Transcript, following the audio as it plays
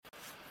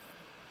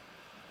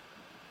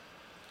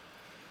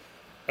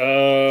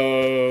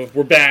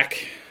We're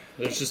back.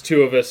 There's just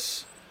two of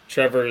us.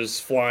 Trevor's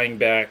flying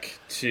back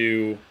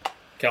to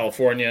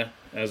California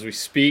as we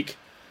speak.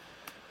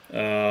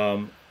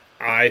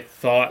 I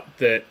thought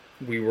that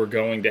we were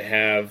going to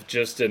have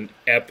just an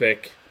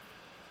epic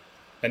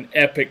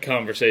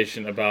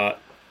conversation about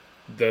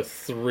the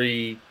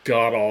three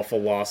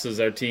god-awful losses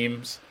our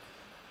teams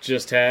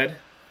just had,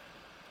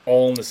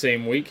 all in the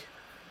same week.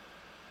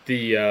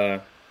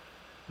 The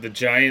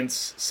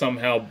Giants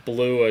somehow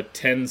blew a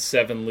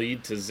 10-7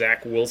 lead to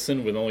Zach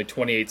Wilson with only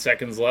 28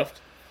 seconds left.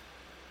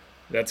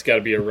 That's got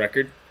to be a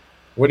record.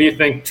 What do you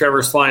think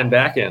Trevor's flying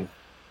back in?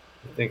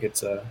 You think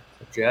it's a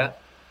jet?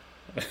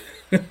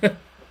 do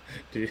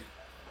you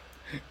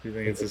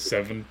think it's a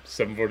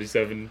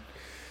 747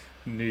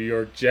 New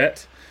York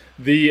jet?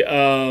 The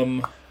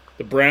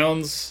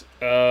Browns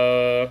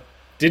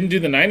didn't do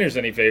the Niners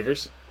any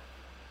favors.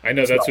 I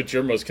know that's what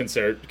you're most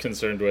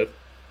concerned with.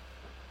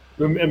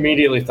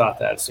 Immediately thought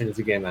that as soon as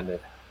the game ended.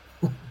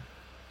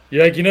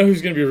 You're like, you know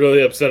who's going to be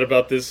really upset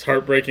about this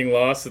heartbreaking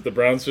loss that the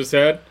Browns just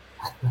had?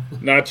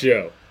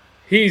 NotJoe.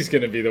 He's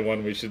going to be the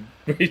one we should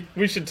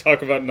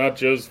talk about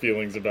NotJoe's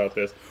feelings about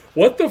this.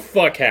 What the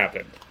fuck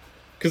happened?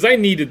 Because I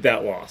needed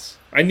that loss.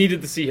 I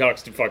needed the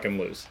Seahawks to fucking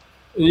lose.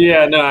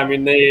 Yeah, no, I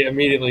mean, they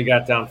immediately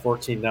got down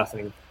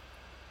 14-0.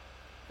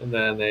 And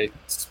then they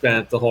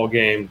spent the whole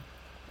game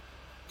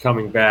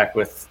coming back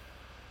with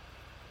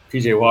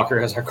P.J. Walker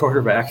as our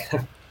quarterback.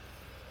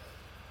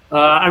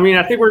 I mean,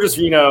 I think we're just,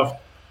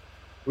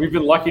 we've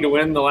been lucky to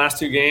win the last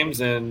two games,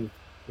 and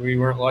we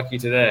weren't lucky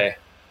today.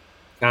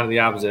 Kind of the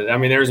opposite. I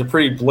mean, there was a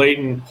pretty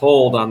blatant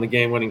hold on the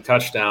game-winning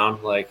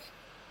touchdown. Like,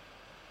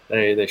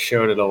 they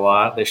showed it a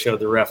lot. They showed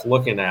the ref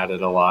looking at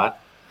it a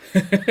lot.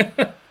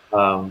 But,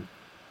 I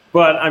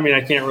mean, I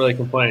can't really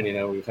complain.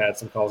 We've had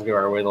some calls go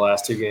our way the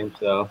last two games,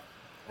 so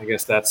I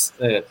guess that's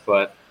it.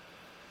 But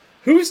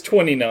who's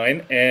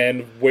 29,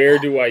 and where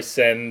do I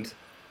send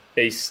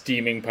a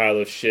steaming pile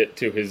of shit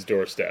to his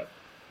doorstep?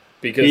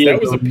 Because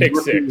that was a pick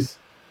six.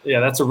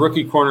 Yeah, that's a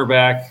rookie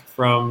cornerback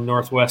from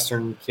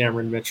Northwestern,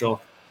 Cameron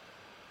Mitchell.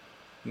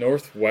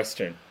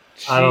 Northwestern.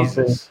 Jesus. I don't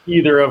think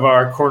either of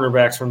our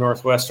cornerbacks from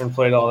Northwestern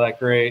played all that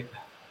great.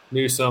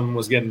 Newsome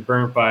was getting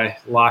burnt by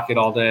Lockett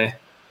all day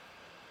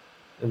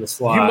in the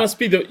slot.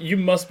 You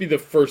must be the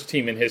first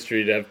team in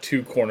history to have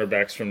two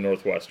cornerbacks from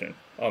Northwestern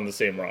on the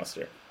same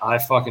roster. I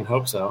fucking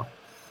hope so.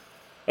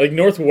 Like,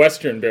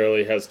 Northwestern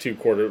barely has two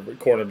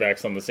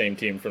cornerbacks on the same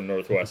team from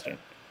Northwestern.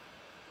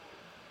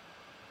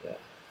 Yeah.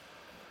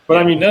 But,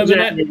 I mean,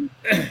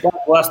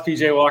 God bless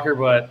P.J. Walker,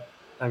 but,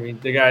 I mean,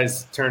 the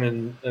guy's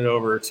turning it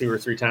over 2 or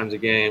 3 times a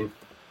game.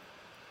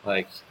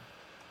 Like,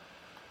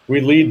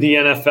 we lead the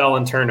NFL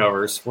in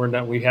turnovers.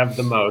 We have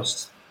the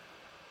most.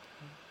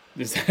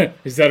 Is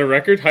that a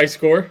record? High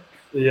score?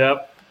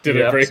 Yep. Did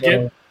it break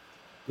it?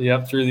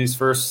 Yep, through these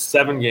first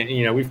 7 games.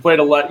 We've played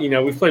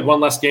we've played one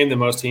less game than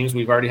most teams.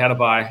 We've already had a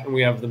bye, and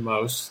we have the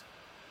most.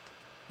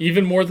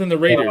 Even more than the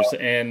Raiders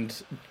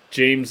and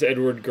James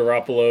Edward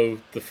Garoppolo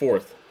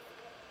IV.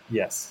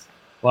 Yes.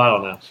 Well, I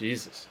don't know.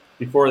 Jesus.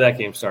 Before that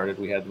game started,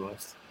 we had the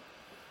most.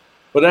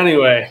 But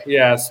anyway,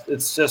 yeah,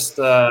 it's just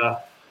hoping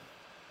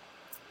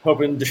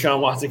Deshaun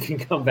Watson can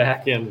come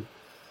back and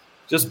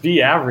just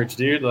be average,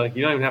 dude. Like,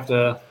 you don't even have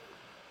to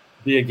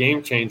be a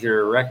game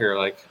changer or wrecker.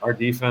 Like, our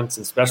defense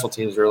and special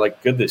teams are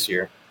like good this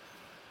year,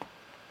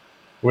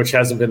 which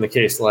hasn't been the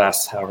case the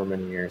last however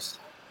many years.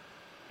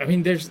 I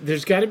mean,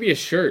 there's got to be a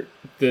shirt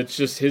that's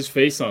just his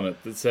face on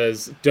it that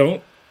says,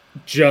 "Don't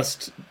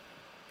just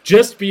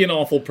be an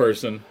awful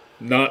person,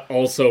 not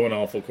also an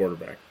awful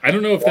quarterback." I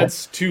don't know if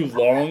that's too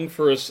long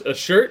for a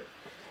shirt,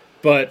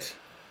 but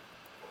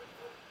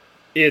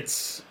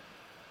it's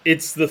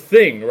the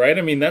thing, right?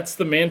 I mean, that's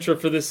the mantra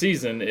for this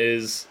season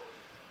is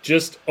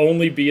just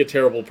only be a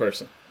terrible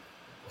person.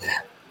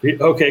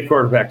 Okay,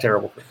 quarterback,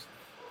 terrible person.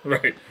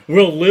 Right.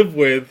 We'll live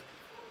with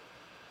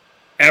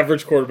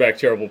average quarterback,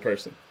 terrible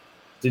person.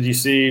 Did you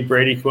see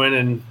Brady Quinn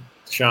and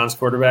Sean's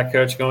quarterback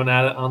coach going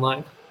at it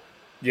online?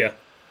 Yeah.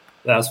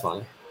 That was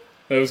funny.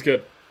 That was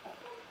good.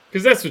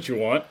 Because that's what you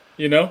want,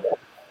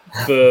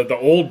 The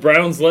old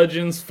Browns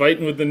legends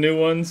fighting with the new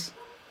ones.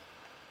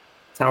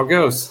 That's how it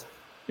goes.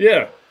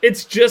 Yeah.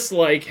 It's just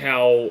like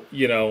how,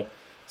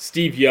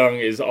 Steve Young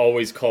is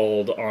always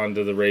called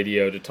onto the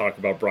radio to talk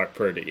about Brock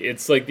Purdy.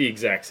 It's like the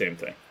exact same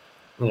thing.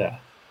 Yeah.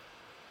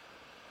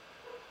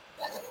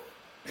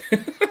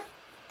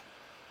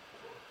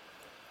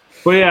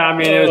 But yeah, I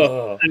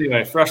mean,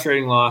 anyway,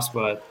 frustrating loss,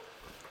 but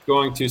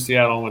going to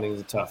Seattle and winning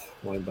is a tough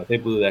win, but they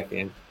blew that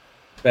game.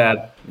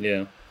 Bad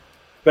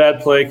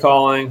play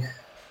calling,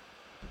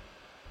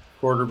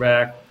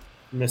 quarterback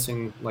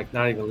missing, like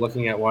not even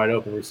looking at wide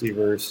open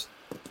receivers,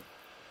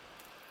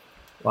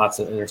 lots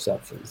of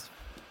interceptions.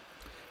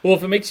 Well,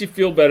 if it makes you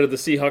feel better, the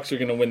Seahawks are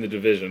going to win the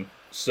division.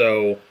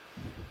 So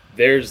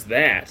there's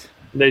that.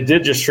 They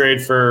did just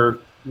trade for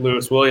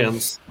Lewis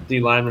Williams, D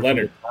lineman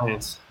Leonard. for the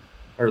Giants.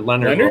 Or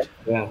Leonard? Leonard?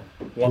 Yeah.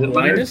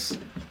 Linus?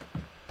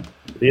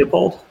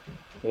 Leopold?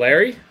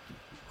 Larry?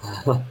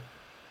 I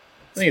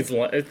think it's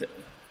It's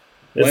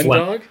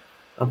Lendog?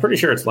 I'm pretty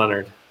sure it's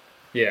Leonard.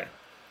 Yeah.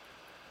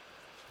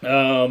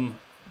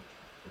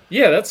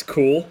 Yeah, that's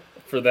cool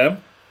for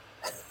them.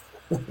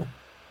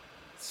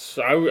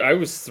 So I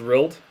was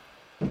thrilled.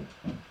 I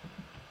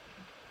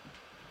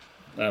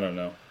don't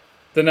know.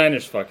 The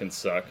Niners fucking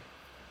suck.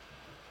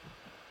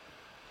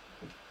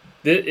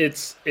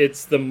 It's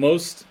the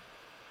most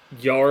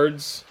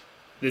yards.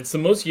 It's the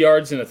most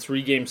yards in a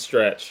 3-game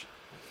stretch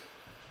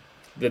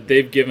that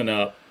they've given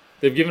up.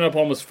 They've given up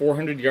almost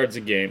 400 yards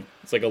a game.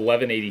 It's like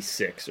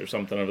 1186 or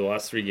something over the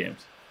last 3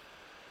 games.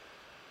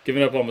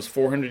 Given up almost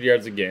 400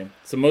 yards a game.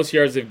 It's the most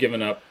yards they've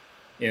given up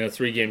in a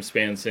 3-game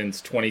span since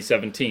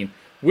 2017.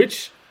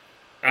 Which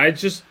I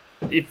don't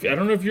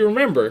know if you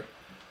remember,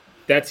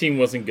 that team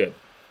wasn't good.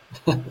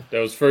 That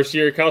was first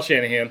year of Kyle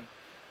Shanahan,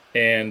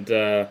 and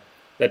that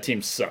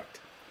team sucked.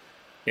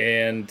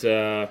 And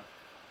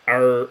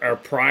our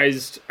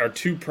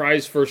two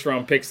prized first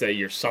round picks that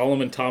year,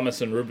 Solomon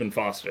Thomas and Reuben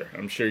Foster.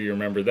 I'm sure you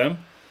remember them.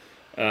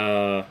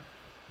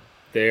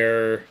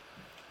 They're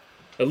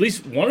at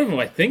least one of them,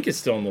 I think, is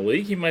still in the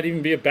league. He might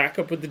even be a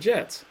backup with the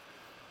Jets.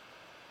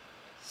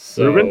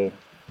 So Reuben?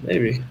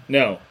 Maybe.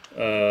 No,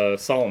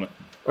 Solomon.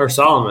 Or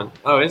Solomon.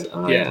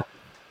 Yeah.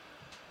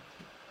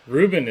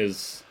 Reuben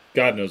is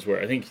God knows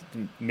where. I think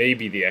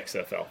maybe the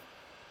XFL.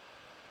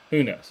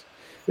 Who knows?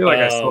 I feel like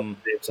I saw his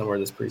name somewhere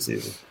this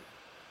preseason.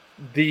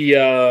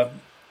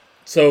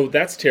 So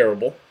that's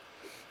terrible.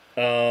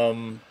 Our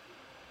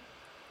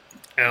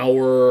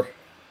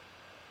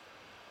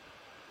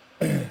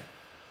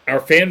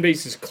fan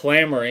base is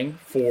clamoring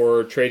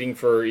for trading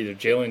for either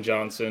Jalen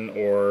Johnson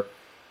or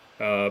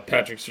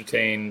Patrick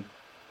Surtain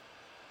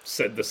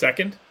the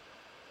second.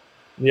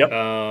 Yep.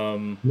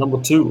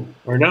 Number 2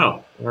 or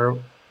no or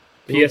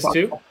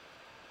PS2.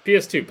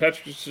 PS2.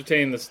 Patrick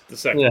Surtain the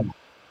second.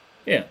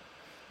 Yeah.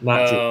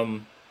 Not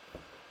two.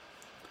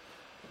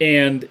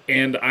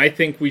 And I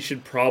think we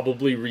should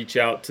probably reach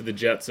out to the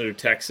Jets or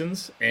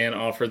Texans and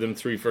offer them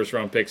 3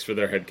 first-round picks for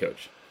their head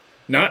coach.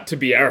 Not to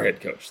be our head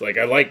coach. Like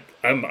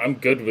I'm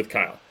good with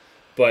Kyle,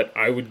 but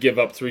I would give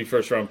up 3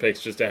 first-round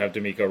picks just to have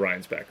D'Amico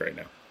Ryans back right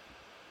now.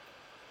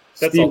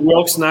 That's Steve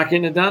Wilkes not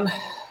getting it done.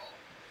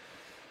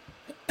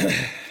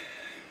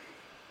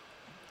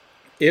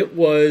 It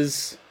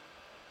was,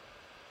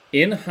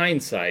 in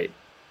hindsight,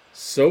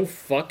 so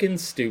fucking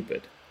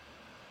stupid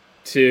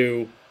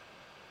to.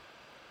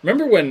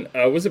 Remember when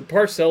was it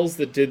Parcells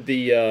that did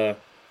the,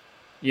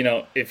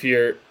 if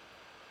you're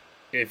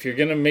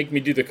gonna make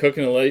me do the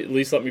cooking, at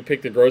least let me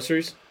pick the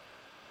groceries.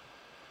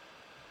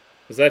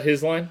 Was that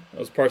his line? That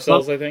was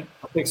Parcells, I think.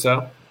 I think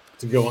so.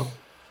 It's a good one.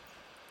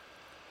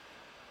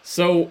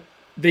 So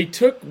they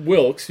took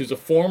Wilkes, who's a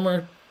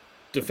former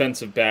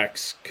defensive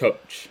backs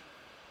coach,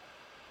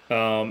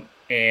 and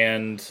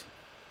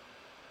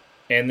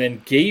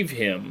then gave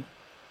him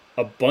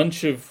a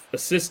bunch of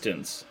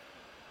assistants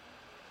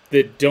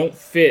that don't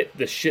fit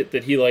the shit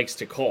that he likes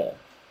to call.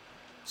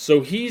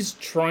 So he's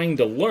trying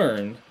to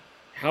learn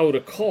how to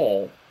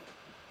call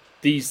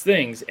these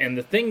things, and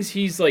the things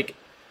he's like,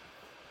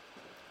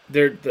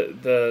 the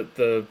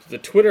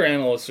Twitter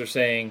analysts are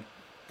saying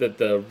that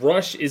the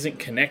rush isn't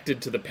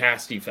connected to the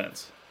pass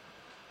defense.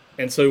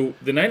 And so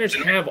the Niners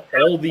have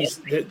all these.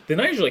 The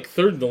Niners are like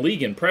third in the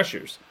league in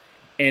pressures,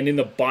 and in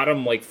the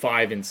bottom like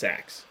 5 in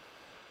sacks,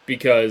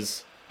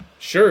 because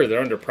sure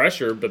they're under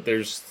pressure, but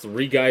there's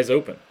 3 guys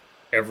open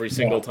every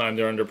single time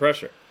they're under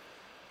pressure,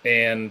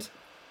 and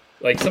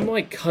like something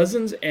like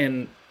Cousins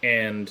and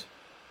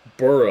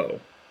Burrow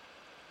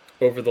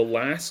over the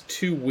last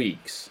 2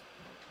 weeks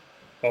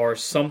are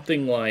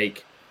something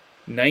like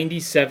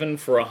 97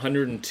 for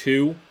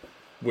 102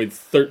 with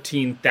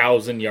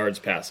 13,000 yards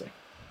passing.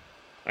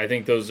 I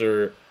think those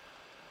are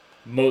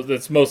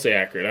that's mostly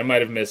accurate. I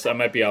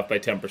might be off by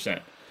 10%.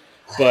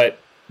 But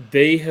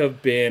they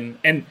have been,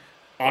 and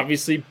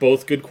obviously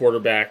both good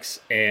quarterbacks,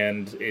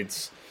 and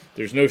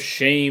there's no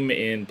shame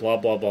in blah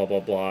blah blah blah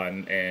blah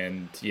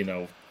and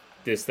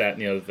this, that,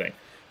 and the other thing.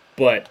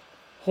 But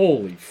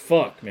holy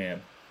fuck,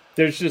 man.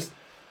 There's just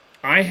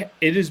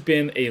it has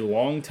been a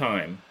long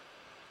time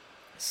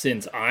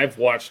since I've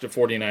watched a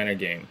 49er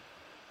game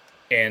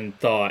and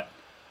thought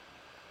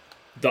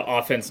the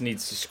offense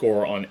needs to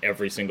score on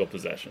every single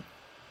possession.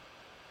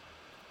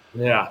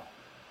 Yeah.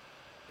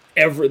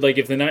 If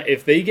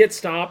they get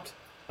stopped,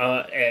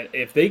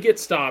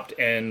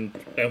 and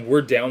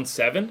we're down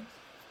 7,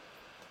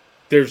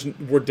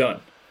 we're done.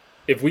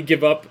 If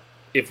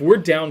we're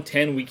down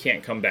 10, we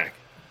can't come back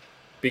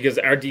because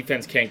our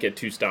defense can't get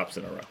 2 stops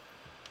in a row.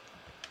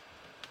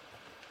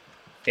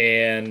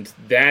 And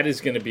that is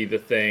going to be the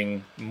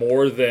thing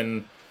more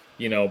than,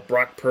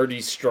 Brock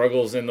Purdy's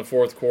struggles in the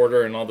fourth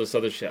quarter and all this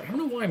other shit. I don't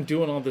know why I'm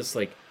doing all this,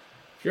 like,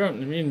 if you're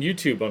on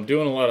YouTube, I'm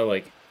doing a lot of,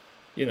 like,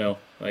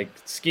 like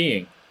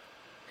skiing.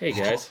 Hey,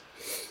 guys.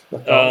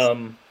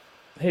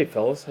 Hey,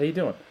 fellas, how you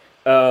doing?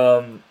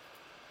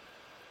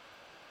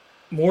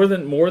 More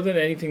than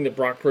anything that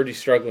Brock Purdy's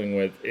struggling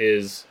with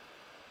is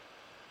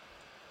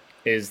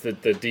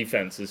that the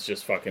defense is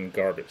just fucking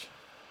garbage.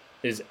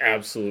 Is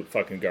absolute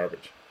fucking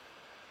garbage.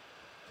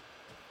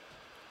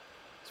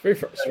 It's very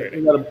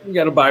frustrating. You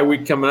got a bye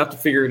week coming up to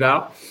figure it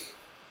out.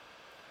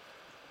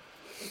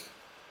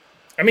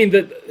 I mean,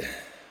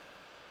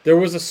 there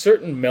was a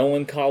certain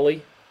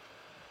melancholy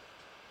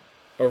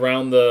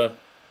around the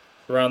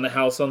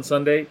house on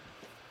Sunday.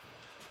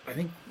 I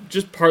think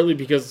just partly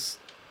because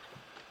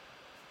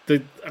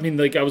I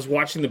was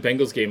watching the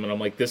Bengals game and I'm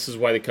like, this is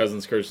why the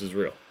Cousins curse is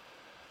real.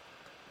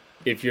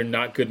 If you're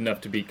not good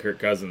enough to beat Kirk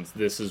Cousins,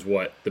 this is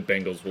what the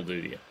Bengals will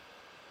do to you.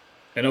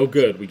 And oh,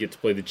 good, we get to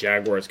play the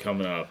Jaguars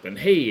coming up. And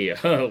hey,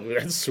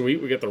 that's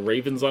sweet. We got the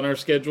Ravens on our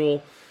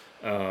schedule.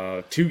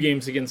 2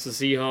 games against the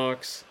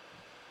Seahawks.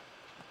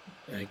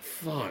 Like,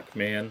 fuck,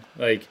 man.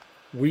 Like,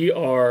 we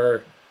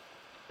are...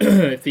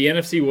 if the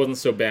NFC wasn't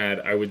so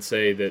bad, I would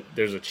say that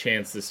there's a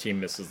chance this team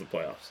misses the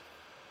playoffs.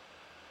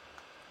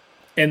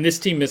 And this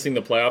team missing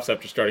the playoffs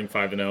after starting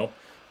 5-0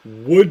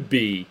 would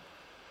be...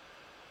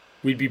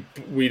 We'd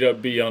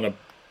be on a...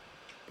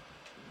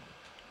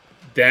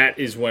 That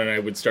is when I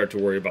would start to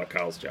worry about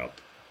Kyle's job.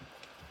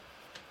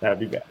 That'd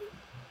be bad.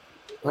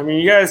 I mean,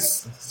 you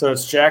guys... So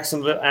it's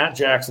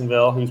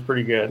Jacksonville, who's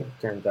pretty good,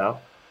 turns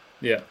out.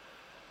 Yeah.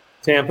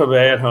 Tampa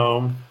Bay at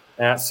home,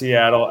 at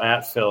Seattle,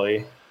 at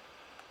Philly.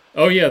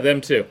 Oh, yeah,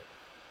 them too.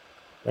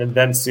 And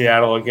then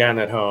Seattle again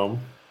at home.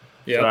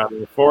 Yeah.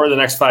 So, 4 of the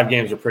next 5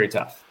 games are pretty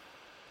tough.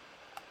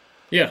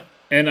 Yeah.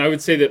 And I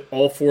would say that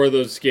all 4 of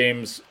those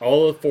teams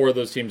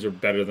are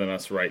better than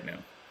us right now.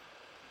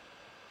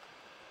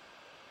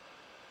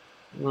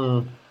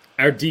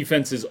 Our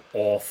defense is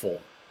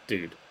awful,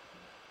 dude.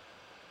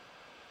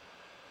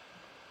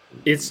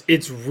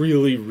 It's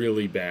really,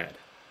 really bad.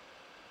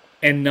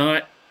 And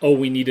not,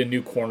 we need a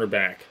new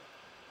cornerback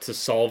to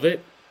solve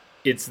it.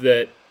 It's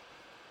that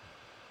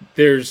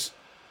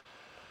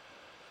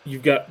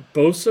you've got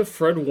Bosa,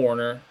 Fred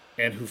Warner,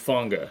 and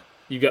Hufanga.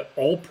 You've got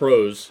all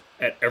pros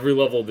at every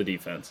level of the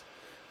defense.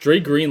 Dre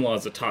Greenlaw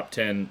is a top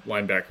 10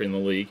 linebacker in the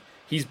league.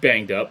 He's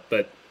banged up,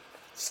 but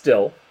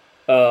still.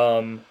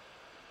 Armstead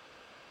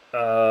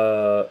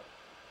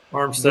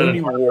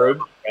and Ward.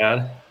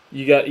 Bad.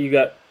 You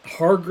got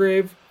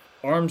Hargrave,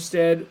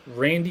 Armstead,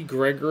 Randy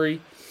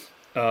Gregory.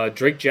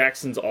 Drake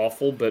Jackson's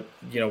awful, but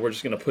we're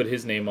just gonna put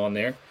his name on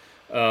there.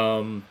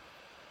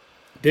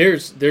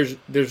 There's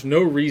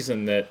no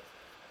reason that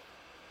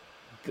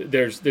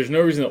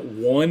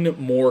one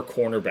more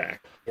cornerback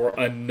or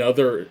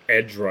another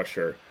edge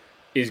rusher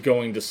is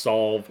going to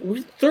solve.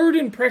 We're third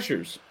in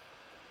pressures.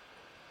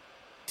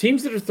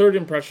 Teams that are third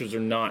in pressures are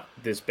not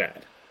this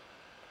bad.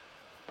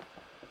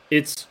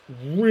 It's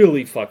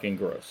really fucking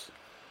gross.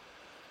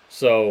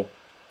 So,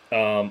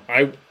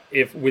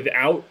 if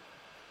without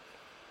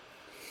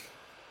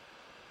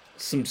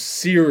some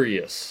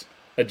serious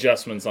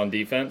adjustments on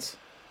defense,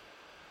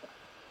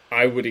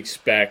 I would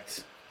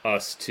expect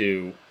us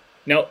to...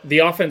 Now, the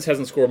offense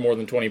hasn't scored more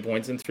than 20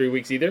 points in 3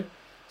 weeks either.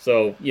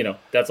 So,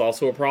 that's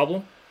also a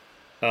problem.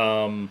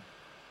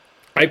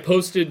 I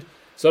posted...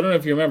 So, I don't know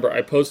if you remember,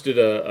 I posted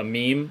a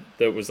meme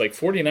that was like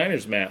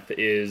 49ers math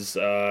is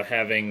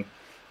having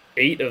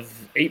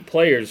 8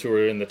 players who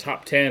are in the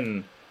top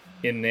 10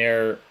 in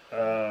their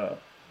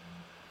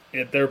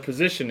at their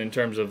position in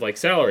terms of like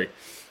salary.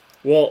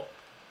 Well,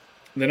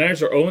 the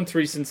Niners are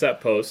 0-3 since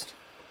that post.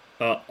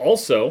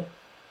 Also,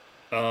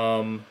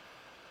 I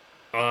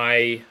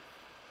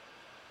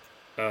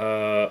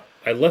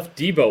left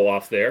Debo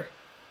off there,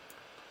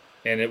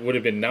 and it would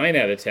have been 9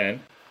 out of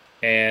 10.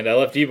 And I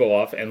left Debo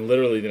off, and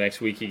literally the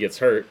next week he gets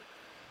hurt.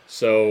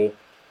 So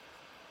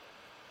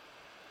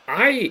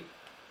I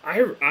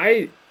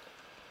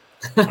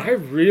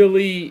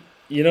really,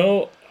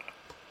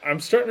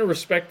 I'm starting to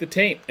respect the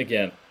taint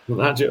again.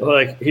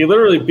 Like, he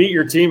literally beat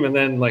your team, and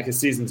then like his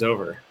season's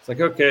over. It's like,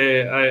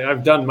 okay,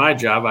 I've done my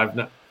job.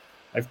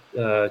 I've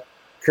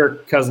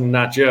Kirk Cousin,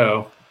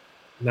 NotJoe.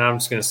 Now I'm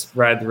just gonna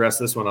ride the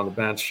rest of this one on the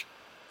bench.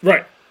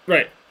 Right.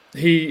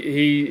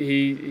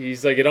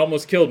 He's like, it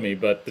almost killed me,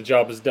 but the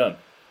job is done.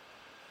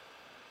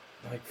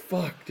 Like,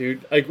 fuck,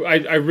 dude. Like,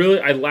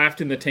 I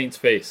laughed in the taint's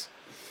face.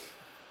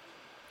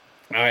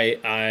 And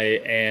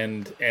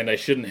I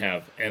shouldn't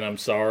have, and I'm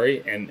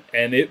sorry, and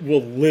it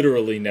will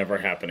literally never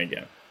happen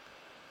again.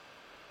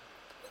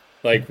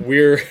 Like,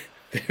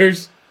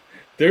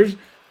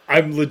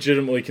 I'm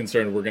legitimately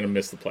concerned we're gonna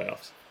miss the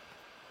playoffs.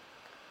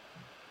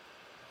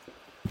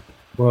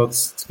 Well,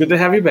 it's good to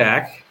have you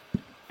back.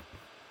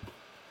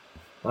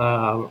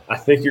 I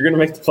think you're going to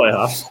make the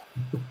playoffs.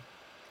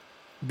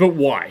 But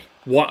why?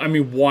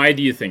 Why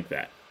do you think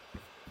that?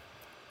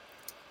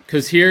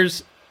 Because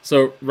right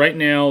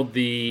now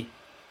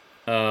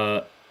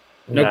now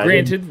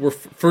granted we're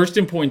first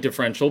in point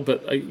differential,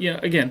 but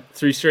again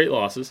 3 straight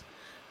losses,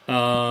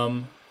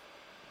 and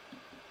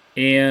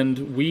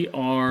we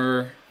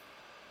are.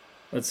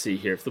 Let's see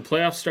here. If the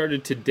playoffs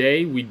started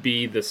today, we'd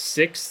be the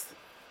 6th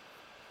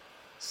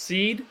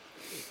seed.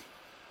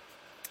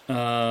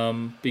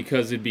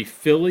 Because it'd be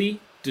Philly,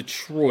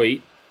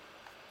 Detroit,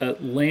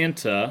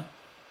 Atlanta.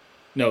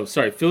 No,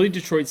 sorry, Philly,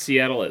 Detroit,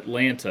 Seattle,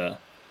 Atlanta,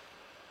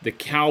 the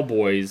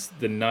Cowboys,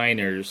 the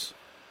Niners,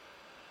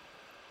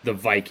 the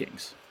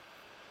Vikings.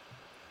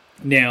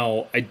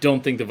 Now, I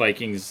don't think the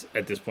Vikings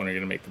at this point are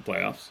going to make the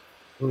playoffs.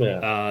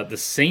 Yeah. The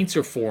Saints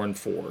are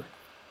 4-4.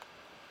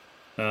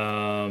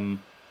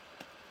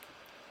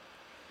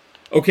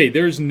 Okay,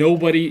 there's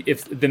nobody.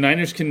 If the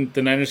Niners can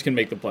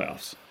make the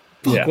playoffs.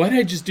 Fuck, Yeah. why did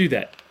I just do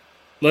that?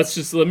 Let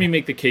me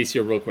make the case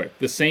here real quick.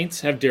 The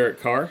Saints have Derek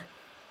Carr,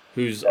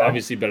 who's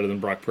obviously better than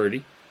Brock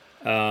Purdy.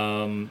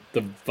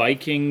 The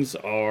Vikings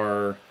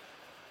are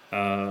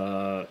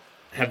have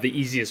the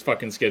easiest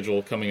fucking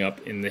schedule coming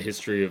up in the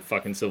history of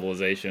fucking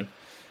civilization.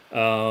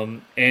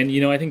 And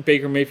I think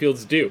Baker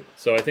Mayfield's due.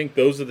 So I think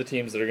those are the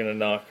teams that are going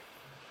to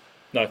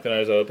knock the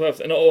Niners out of the playoffs.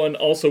 And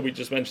also we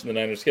just mentioned the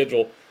Niners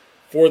schedule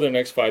for their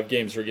next 5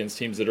 games are against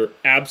teams that are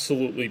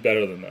absolutely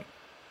better than them.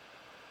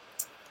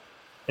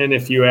 And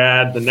if you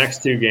add the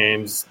next 2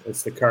 games,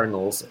 it's the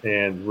Cardinals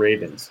and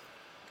Ravens.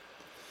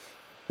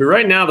 But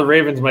right now, the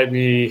Ravens might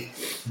be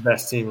the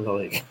best team in the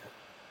league.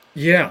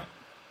 Yeah.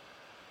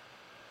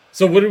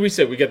 So what did we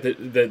say? We got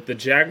the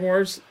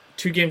Jaguars,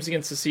 2 games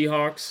against the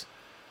Seahawks,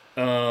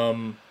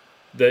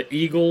 the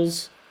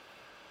Eagles,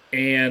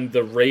 and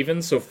the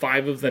Ravens. So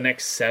 5 of the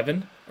next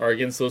 7 are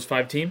against those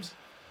 5 teams?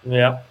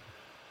 Yeah.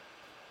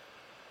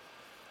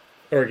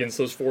 Or against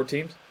those 4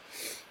 teams?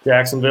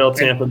 Jacksonville,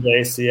 Tampa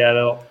Bay,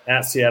 Seattle,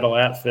 at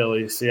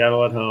Philly,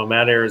 Seattle at home,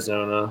 at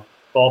Arizona,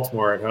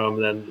 Baltimore at home,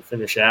 then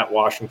finish at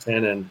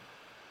Washington and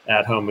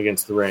at home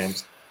against the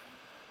Rams.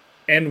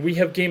 And we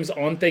have games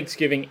on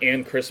Thanksgiving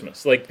and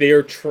Christmas. Like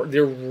they're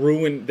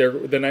ruined.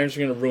 The Niners are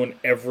going to ruin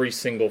every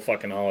single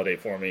fucking holiday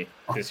for me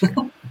this year.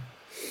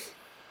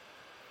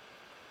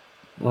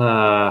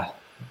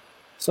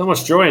 So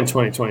much joy in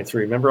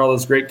 2023. Remember all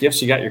those great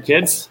gifts you got your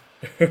kids?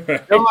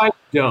 No, I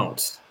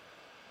don't.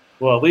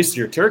 Well, at least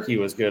your turkey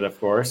was good, of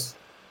course.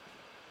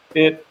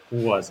 It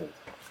wasn't.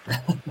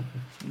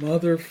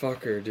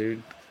 Motherfucker,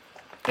 dude.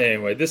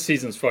 Anyway, this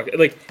season's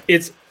fucking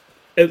it's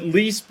at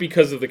least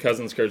because of the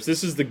Cousins curse.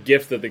 This is the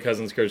gift that the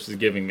Cousins curse is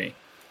giving me.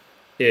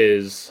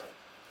 Is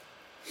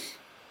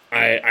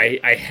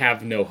I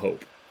have no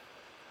hope.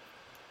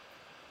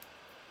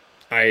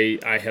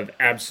 I have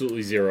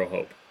absolutely zero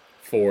hope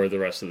for the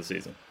rest of the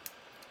season.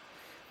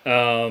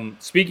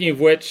 Speaking of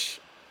which,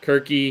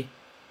 Kirky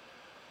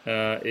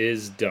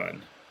is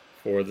done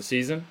for the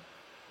season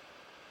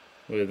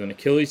with an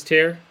Achilles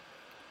tear.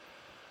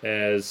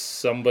 As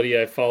somebody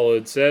I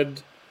followed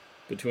said,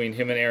 between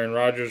him and Aaron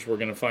Rodgers, we're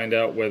going to find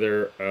out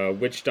whether a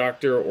witch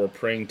doctor or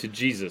praying to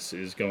Jesus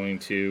is going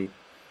to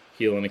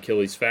heal an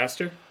Achilles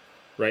faster.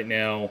 Right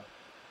now,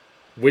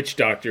 witch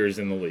doctor is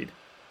in the lead.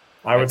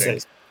 I would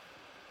say.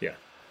 Yeah.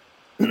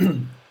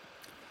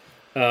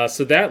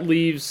 So that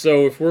leaves,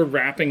 so if we're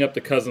wrapping up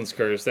the Cousins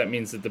curse, that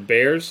means that the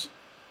Bears,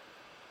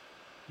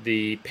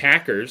 the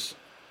Packers,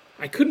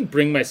 I couldn't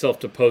bring myself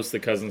to post the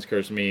Cousins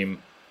curse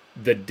meme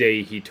the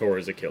day he tore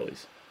his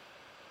Achilles.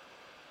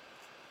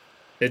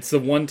 It's the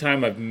one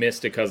time I've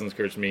missed a Cousins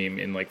curse meme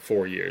in like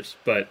 4 years,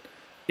 but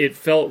it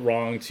felt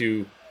wrong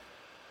to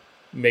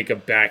make a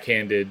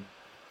backhanded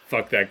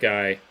fuck that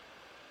guy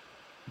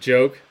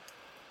joke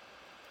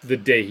the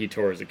day he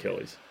tore his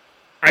Achilles.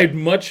 I'd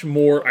much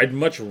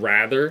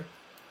rather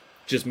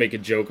just make a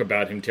joke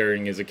about him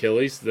tearing his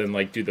Achilles than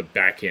like do the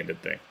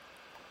backhanded thing.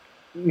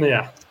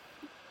 Yeah.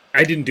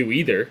 I didn't do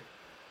either.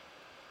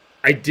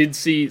 I did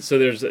see, so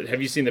have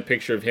you seen the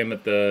picture of him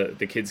at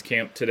the kids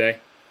camp today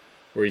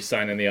where he's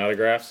signing the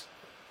autographs?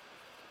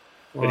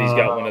 But he's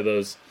got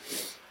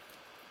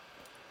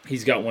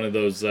one of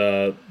those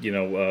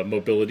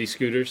mobility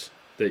scooters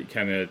that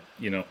kind of,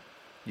 you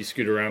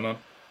scoot around on.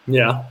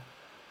 Yeah.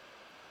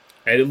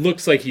 And it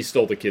looks like he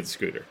stole the kid's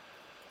scooter,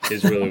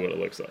 is really what it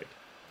looks like.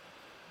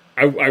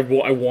 I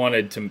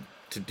wanted to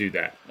do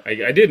that.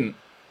 I didn't.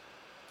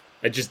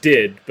 I just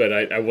did, but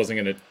I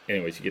wasn't going to.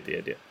 Anyways, you get the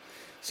idea.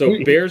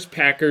 So Bears,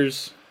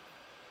 Packers,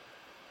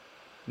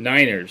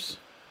 Niners,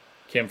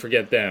 can't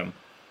forget them,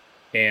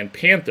 and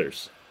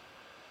Panthers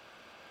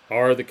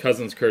are the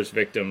Cousins curse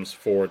victims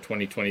for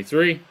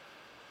 2023.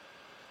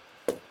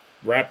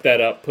 Wrap that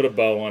up. Put a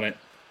bow on it.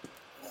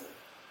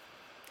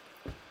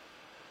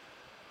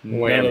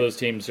 None of those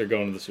teams are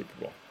going to the Super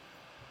Bowl.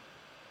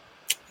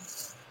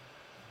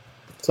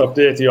 Tough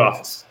day at the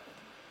office.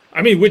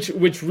 I mean,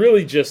 which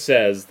really just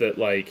says that,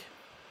 like,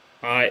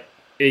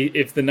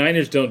 if the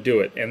Niners don't do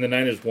it, and the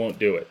Niners won't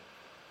do it,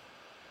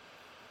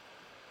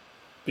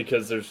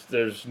 because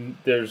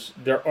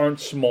there aren't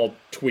small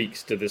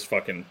tweaks to this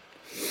fucking.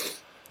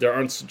 There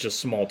aren't just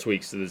small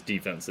tweaks to this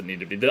defense that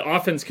need to be. The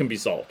offense can be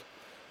solved.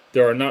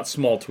 There are not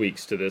small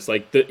tweaks to this.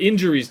 Like, the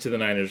injuries to the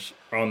Niners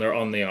are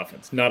on the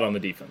offense, not on the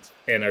defense.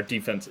 And our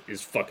defense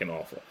is fucking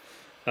awful.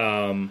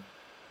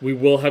 We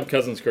will have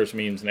Cousins curse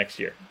memes next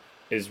year,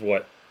 is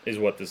what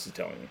this is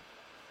telling me.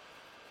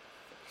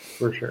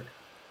 For sure.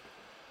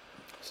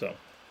 So,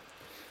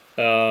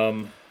 who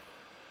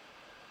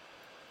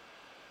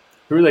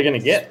are they going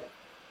to get?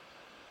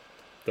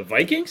 The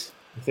Vikings?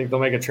 You think they'll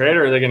make a trade,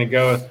 or are they going to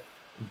go with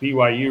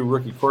BYU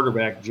rookie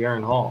quarterback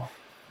Jaron Hall?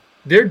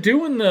 They're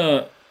doing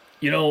the,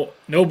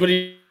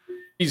 nobody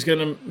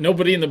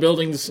in the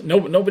buildings,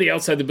 nobody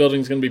outside the building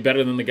is going to be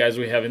better than the guys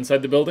we have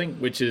inside the building,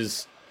 which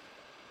is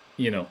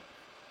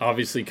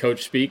obviously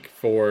coach speak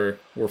for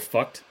we're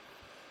fucked.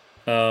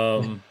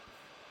 But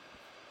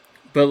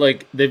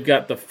like they've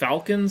got the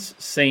Falcons,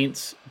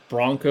 Saints,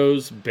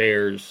 Broncos,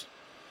 Bears,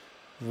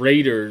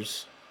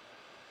 Raiders.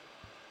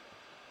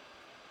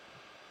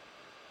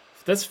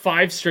 That's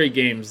 5 straight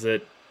games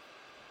that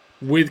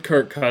with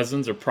Kirk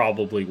Cousins are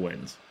probably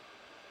wins.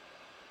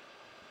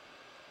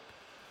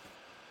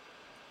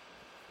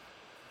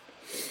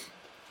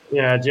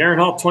 Yeah, Jaron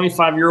Hall,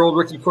 25-year-old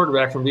rookie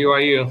quarterback from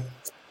BYU.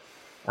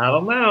 I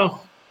don't know.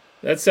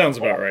 That sounds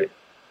about right.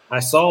 I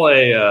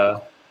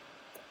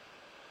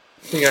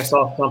think I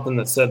saw something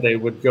that said they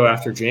would go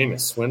after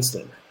Jameis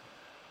Winston.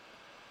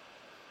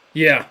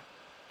 Yeah,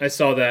 I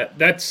saw that.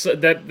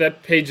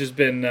 That page has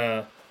been.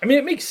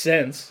 It makes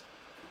sense,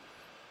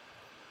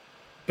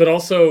 but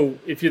also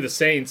if you're the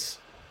Saints,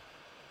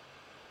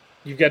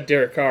 you've got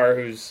Derek Carr,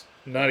 who's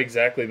not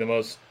exactly the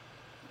most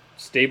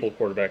stable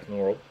quarterback in the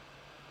world.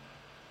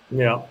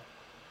 Yeah.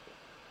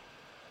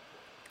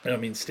 I don't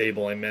mean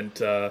stable. I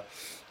meant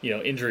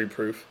injury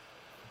proof.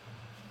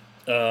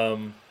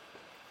 Who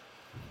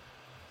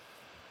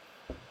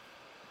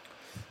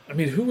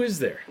is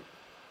there?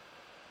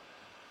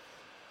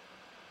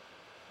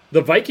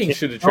 The Vikings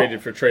should have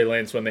traded for Trey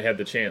Lance when they had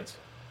the chance.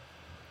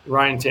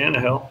 Ryan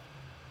Tannehill.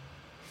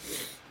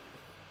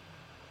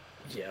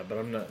 Yeah, but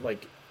I'm not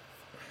like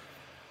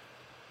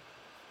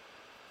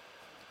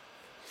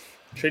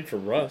trade for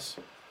Russ.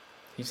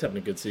 He's having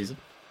a good season.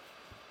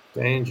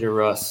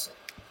 Dangerous.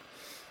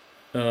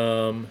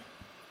 Here,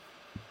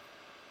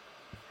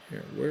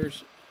 where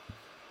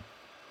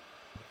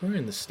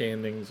in the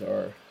standings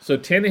are so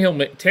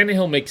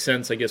Tannehill makes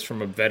sense, I guess,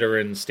 from a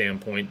veteran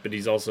standpoint, but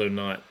he's also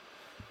not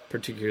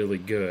particularly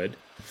good.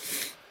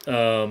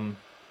 Would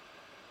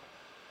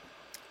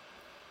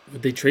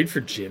they trade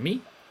for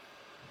Jimmy?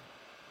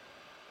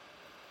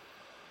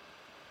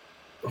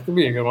 That could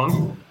be a good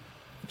one.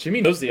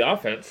 Jimmy knows the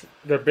offense.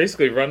 They're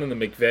basically running the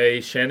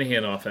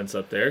McVay-Shanahan offense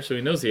up there, so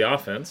he knows the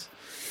offense.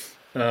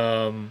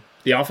 The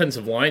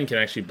offensive line can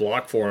actually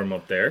block for him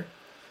up there.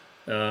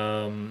 They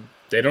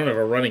don't have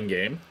a running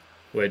game,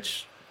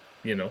 which,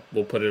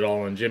 we'll put it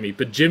all on Jimmy.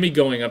 But Jimmy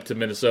going up to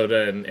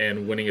Minnesota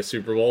and winning a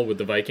Super Bowl with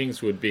the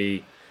Vikings would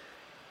be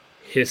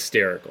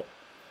hysterical.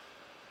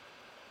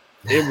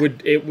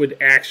 It would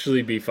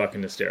actually be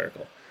fucking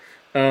hysterical.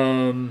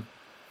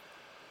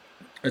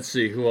 Let's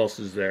see, who else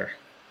is there?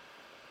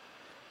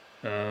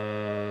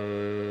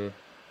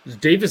 Is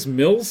Davis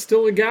Mills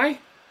still a guy?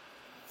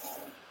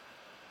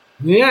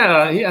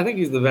 Yeah, I think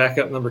he's the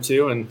backup number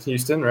 2 in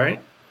Houston,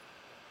 right?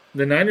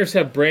 The Niners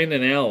have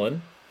Brandon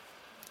Allen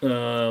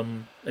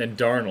and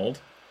Darnold.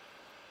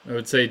 I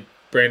would say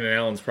Brandon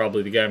Allen's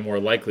probably the guy more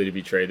likely to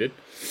be traded.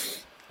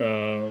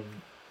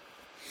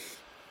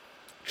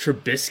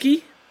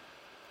 Trubisky?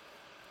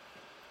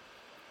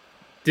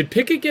 Did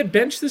Pickett get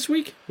benched this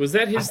week? Was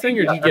that his thing,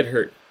 or did he get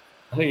hurt?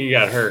 I think he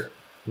got hurt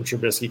when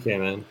Trubisky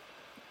came in.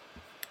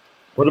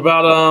 What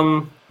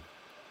about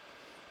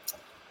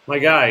my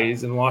guy?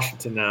 He's in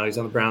Washington now. He's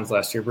on the Browns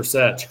last year.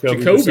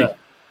 Jacoby Brissett.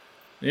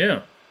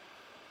 Yeah.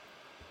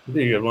 That'd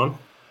be a good one.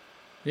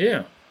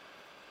 Yeah.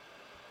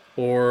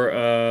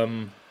 Or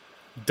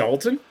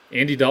Dalton?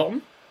 Andy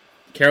Dalton?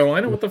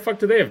 Carolina? What the fuck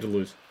do they have to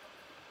lose?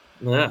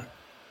 Yeah.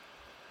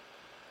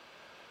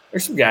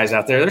 There's some guys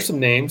out there. There's some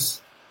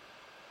names.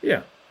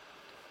 Yeah.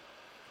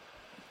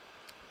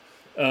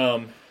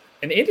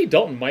 And Andy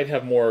Dalton might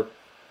have more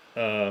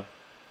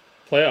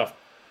playoff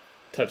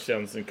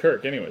touchdowns than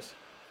Kirk anyways.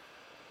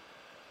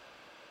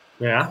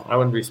 Yeah, I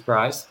wouldn't be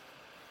surprised.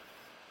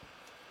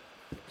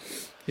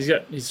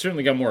 He's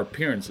certainly got more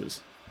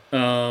appearances.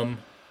 Anybody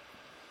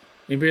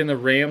in the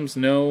Rams?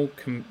 No.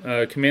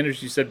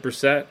 Commanders, you said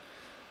Brissett.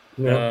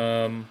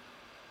 Yeah.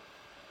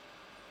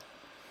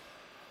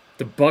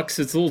 The Bucks,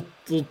 it's a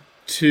little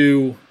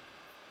too.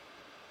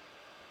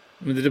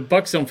 The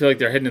Bucks don't feel like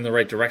they're heading in the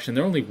right direction.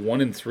 They're only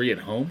 1-3 at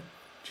home.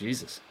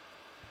 Jesus.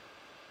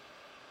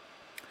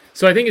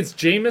 So I think it's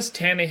Jameis,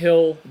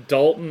 Tannehill,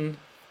 Dalton.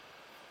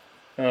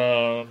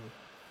 Jameis,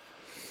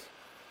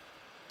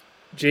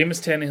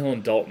 Tannehill,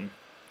 and Dalton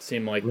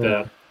seem like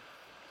the.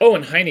 Oh,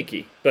 and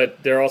Heineke,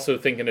 but they're also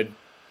thinking of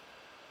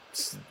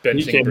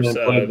benching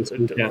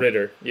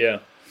Ritter. Yeah.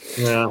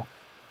 Yeah.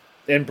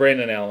 And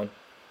Brandon Allen.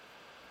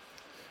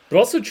 But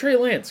also Trey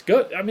Lance.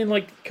 Come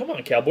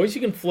on, Cowboys.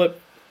 You can flip.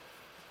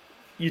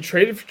 You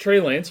traded for Trey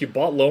Lance. You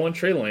bought low on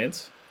Trey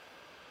Lance.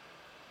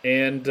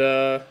 And,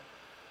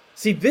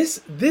 see, this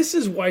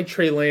is why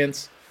Trey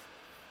Lance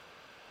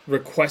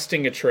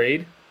requesting a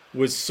trade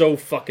was so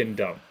fucking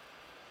dumb.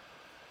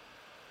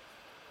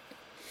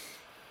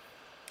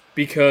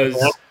 Because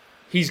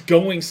he's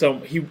going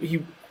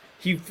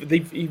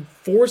he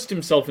forced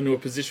himself into a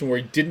position where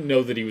he didn't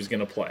know that he was going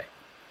to play.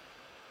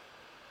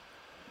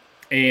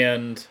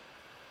 And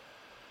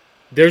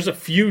there's a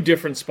few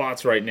different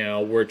spots right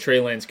now where Trey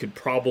Lance could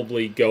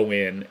probably go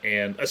in,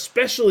 and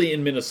especially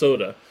in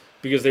Minnesota,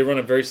 because they run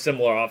a very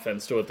similar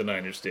offense to what the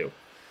Niners do.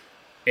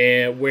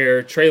 And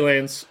where Trey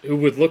Lance, who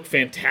would look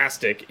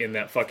fantastic in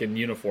that fucking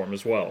uniform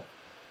as well,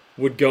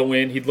 would go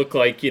in. He'd look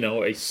like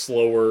a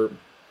slower,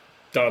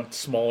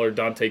 smaller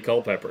Dante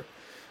Culpepper.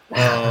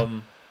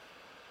 But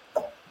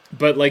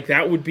like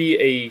that would be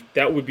a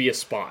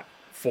spot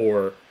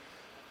for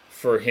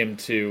him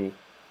to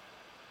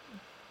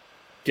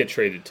get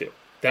traded to.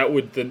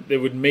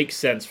 It would make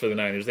sense for the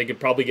Niners. They could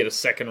probably get a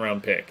second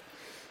round pick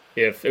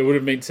if it would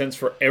have made sense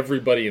for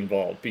everybody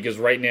involved. Because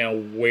right now,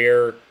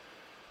 where's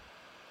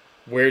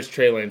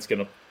Trey Lance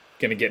gonna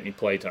get any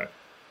play time?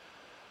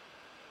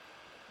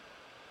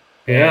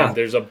 Yeah, and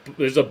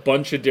there's a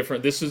bunch of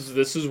different. This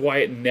is why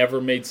it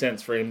never made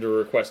sense for him to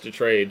request a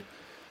trade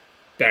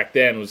back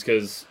then, was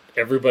because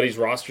everybody's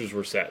rosters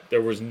were set.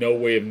 There was no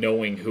way of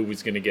knowing who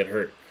was going to get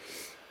hurt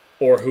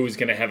or who was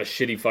going to have a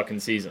shitty fucking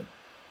season.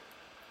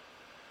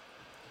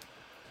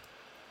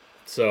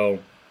 So,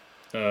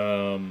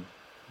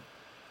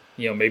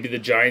 maybe the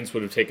Giants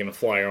would have taken a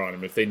flyer on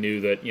him if they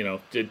knew that,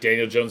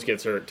 Daniel Jones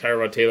gets hurt,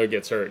 Tyrod Taylor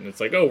gets hurt, and it's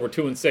like, oh, we're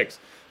 2-6.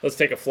 Let's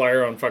take a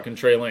flyer on fucking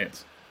Trey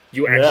Lance.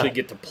 You actually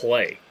get to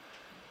play.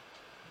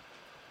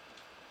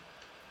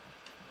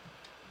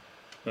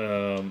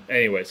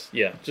 Anyways,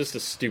 yeah, just a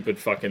stupid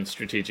fucking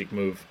strategic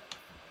move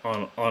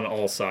on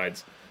all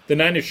sides. The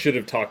Niners should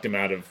have talked him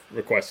out of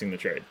requesting the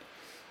trade.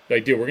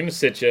 Like, dude, we're gonna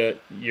sit you.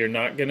 You're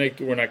not gonna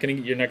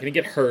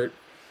get hurt.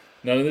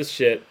 None of this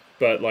shit.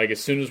 But like,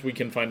 as soon as we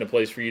can find a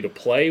place for you to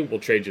play, we'll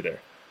trade you there.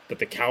 But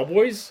the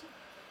Cowboys,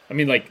 I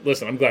mean, like,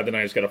 listen, I'm glad the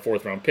Niners got a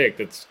 4th round pick.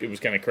 It was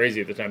kind of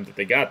crazy at the time that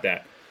they got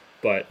that,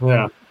 but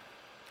yeah,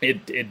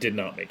 it did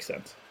not make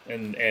sense.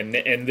 And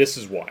this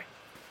is why.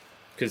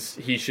 Because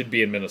he should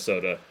be in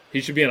Minnesota. He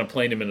should be on a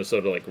plane to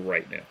Minnesota, like,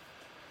 right now.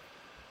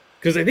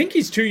 Because I think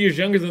he's 2 years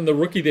younger than the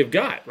rookie they've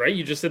got, right?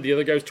 You just said the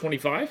other guy was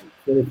 25?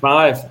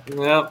 25,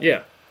 yeah.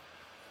 Yeah.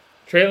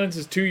 Trey Lance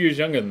is 2 years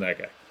younger than that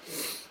guy.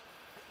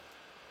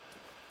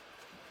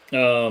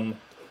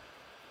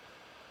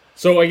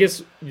 So I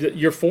guess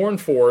you're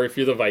 4-4 if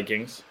you're the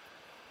Vikings.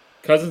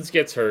 Cousins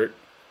gets hurt.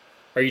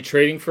 Are you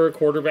trading for a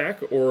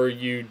quarterback, or are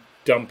you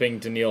dumping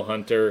Danielle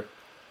Hunter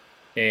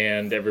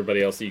and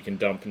everybody else that you can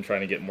dump and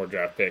trying to get more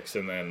draft picks?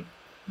 And then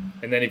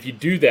if you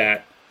do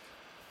that,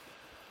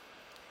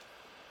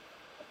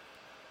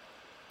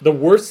 the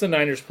worse the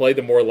Niners play,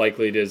 the more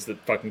likely it is that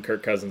fucking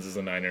Kirk Cousins is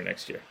a Niner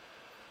next year.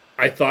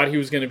 I thought he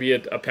was going to be a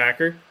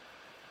Packer.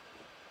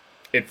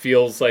 It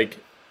feels like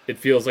a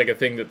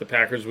thing that the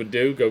Packers would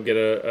do. Go get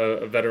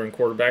a veteran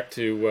quarterback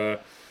to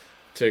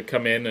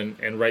come in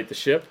and right the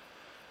ship.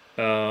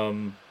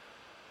 And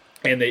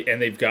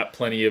they've got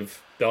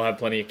they'll have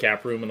plenty of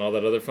cap room and all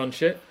that other fun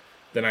shit.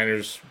 The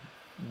Niners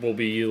will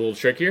be a little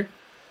trickier.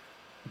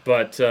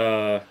 But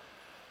the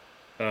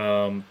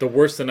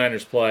worse the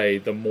Niners play,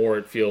 the more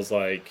it feels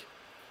like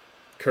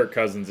Kirk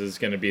Cousins is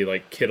going to be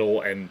like Kittle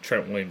and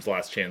Trent Williams'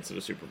 last chance at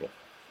a Super Bowl.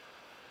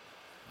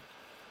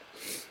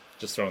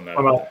 Just throwing that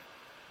out there.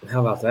 How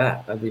about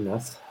that? That'd be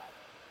nuts.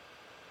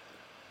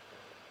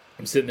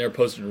 I'm sitting there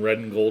posting red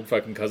and gold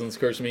fucking Cousins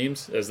curse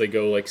memes as they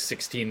go like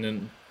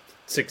 17-0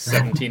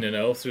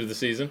 through the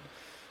season.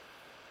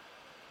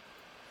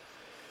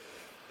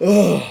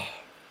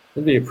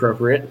 That'd be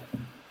appropriate.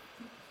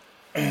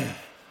 And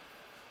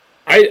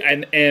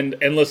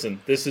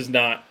listen, this is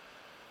not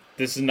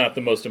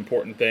the most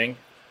important thing.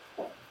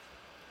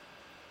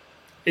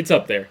 It's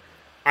up there.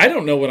 I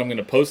don't know what I'm going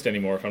to post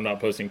anymore if I'm not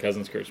posting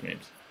Cousins curse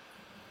memes.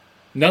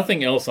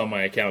 Nothing else on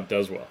my account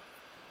does well.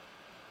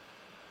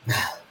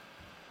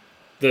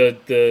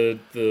 The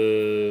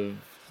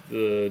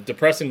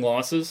depressing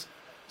losses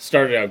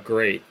started out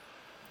great.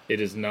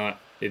 It is not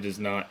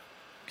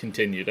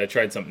continued. I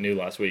tried something new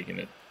last week and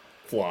it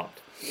flopped.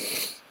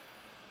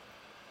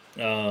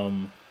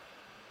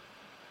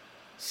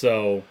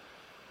 So,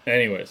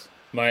 anyways,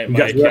 my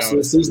account, the rest of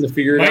the season to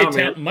figure it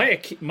out, man.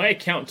 My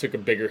account took a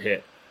bigger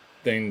hit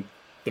than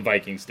the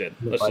Vikings did.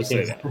 Let's just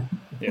say that.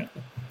 Yeah.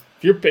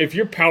 If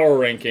your power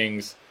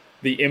rankings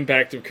the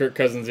impact of Kirk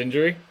Cousins'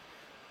 injury,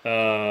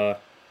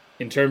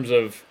 in terms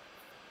of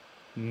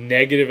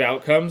negative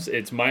outcomes,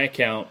 it's my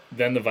account,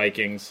 then the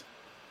Vikings,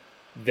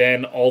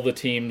 then all the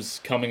teams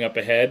coming up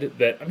ahead.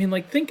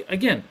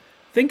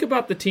 Think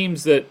about the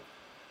teams that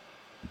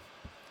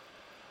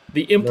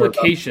the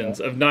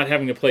implications of not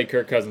having to play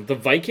Kirk Cousins. The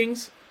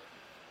Vikings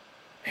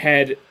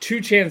had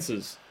 2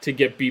 chances to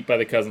get beat by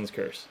the Cousins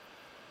curse,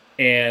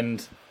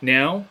 and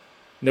now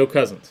no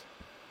Cousins.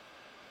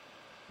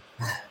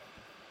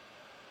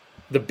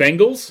 The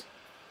Bengals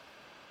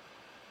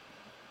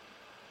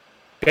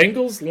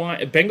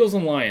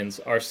and Lions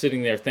are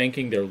sitting there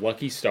thanking their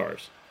lucky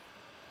stars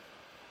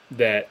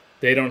that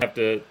they don't have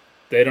to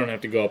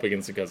go up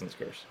against the Cousins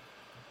curse.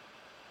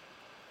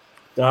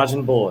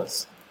 Dodging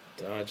bullets.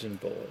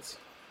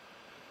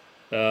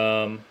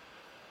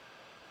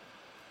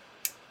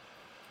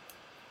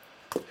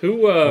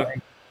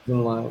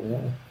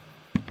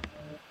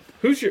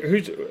 Who's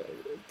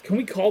can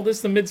we call this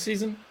the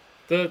midseason?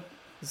 Are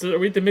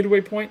we at the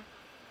midway point?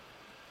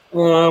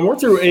 We're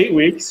through 8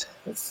 weeks.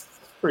 That's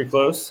pretty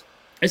close.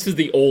 This is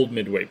the old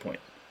midway point.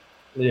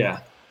 Yeah.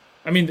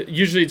 I mean,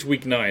 usually it's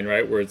week 9,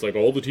 right? Where it's like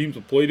all the teams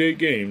have played 8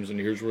 games and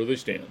here's where they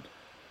stand.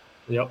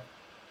 Yep.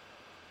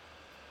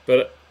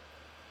 But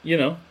you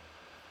know,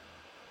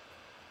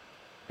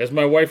 as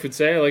my wife would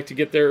say, I like to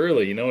get there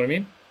early. You know what I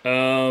mean?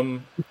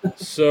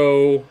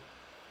 So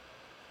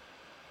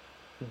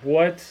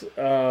what?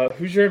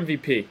 Who's your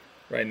MVP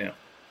right now?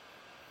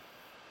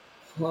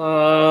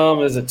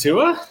 Is it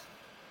Tua?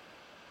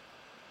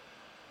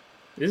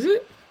 Is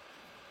it?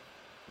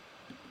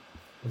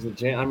 Is it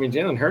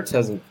Jalen Hurts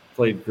hasn't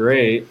played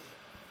great.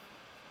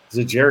 Is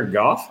it Jared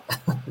Goff?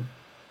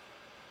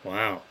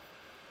 Wow.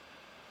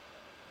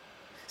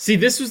 See,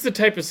 this was the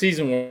type of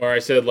season where I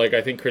said, like,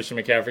 I think Christian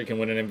McCaffrey can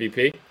win an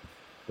MVP.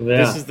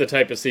 This Yeah. is the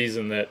type of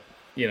season that,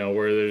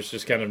 where there's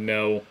just kind of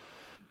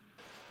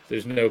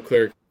there's no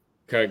clear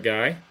cut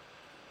guy.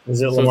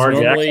 Is it So it's Lamar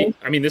normally,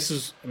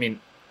 Jackson?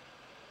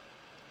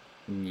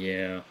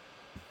 yeah,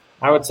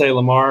 I would say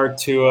Lamar,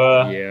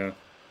 Tua. yeah.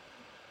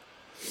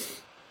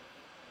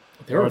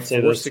 I There are would say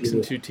four those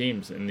 6-2 two.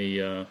 teams in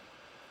the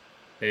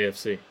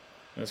AFC.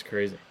 That's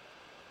crazy.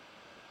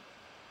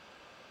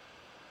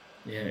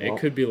 Yeah, it Well,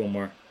 could be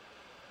Lamar.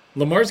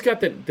 Lamar's got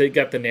they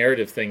got the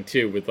narrative thing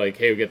too, with like,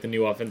 hey, we got the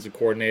new offensive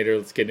coordinator.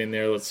 Let's get in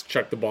there. Let's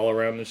chuck the ball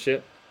around and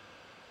shit.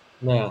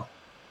 no.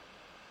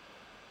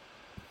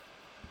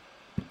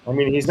 I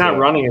mean, he's not So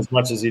running as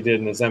much as he did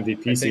in his I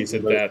MVP think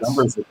season, that but his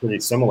numbers are pretty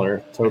similar.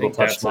 I Total think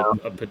that's touchdown.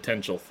 a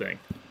potential thing.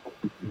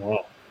 Yeah.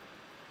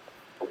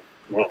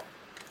 Yeah.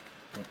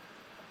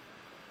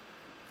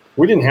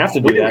 We didn't have to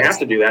do that. have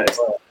to do that.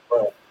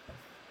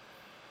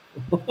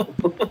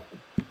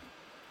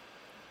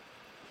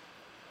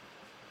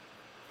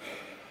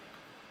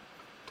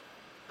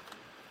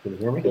 Can you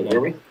hear me? Hold Hear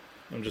on. me?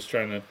 I'm just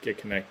trying to get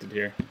connected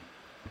here.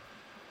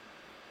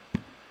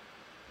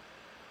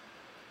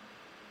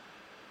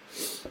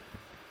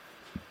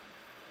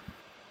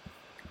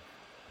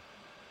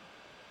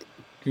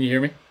 Can you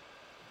hear me?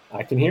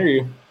 I can hear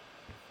you.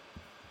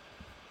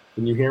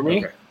 Can you hear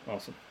me? Okay,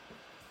 awesome.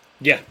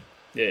 Yeah,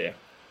 yeah,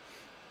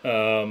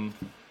 yeah.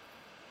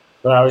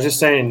 But I was just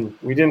saying,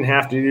 we didn't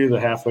have to do the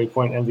halfway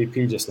point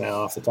MVP just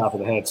now off the top of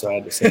the head, so I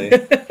had to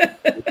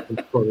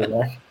say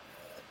quarterback.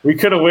 We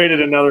could have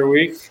waited another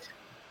week.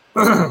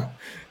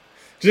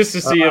 Just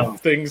to see if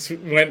things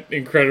went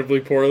incredibly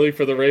poorly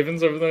for the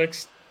Ravens over the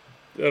next,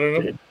 I don't know,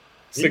 You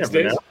 6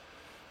 never days. know.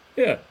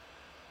 Yeah.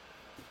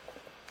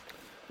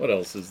 What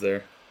else is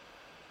there?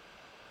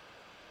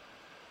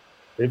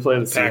 They play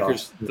the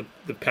Packers. Seahawks.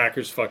 The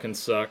Packers fucking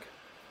suck.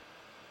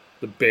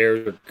 The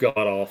Bears are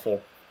god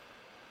awful.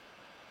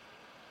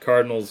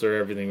 Cardinals are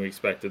everything we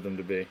expected them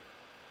to be.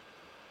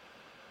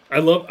 I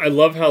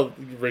love how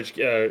Rich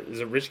is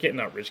it Rich Gannon,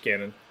 not Rich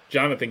Gannon,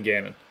 Jonathan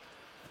Gannon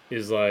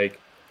is like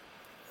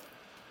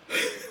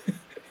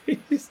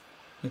he's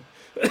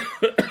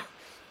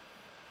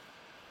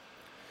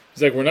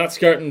like, we're not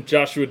starting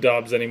Joshua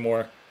Dobbs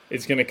anymore.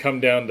 It's going to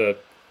come down to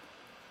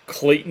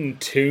Clayton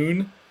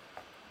Tune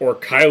or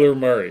Kyler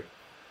Murray,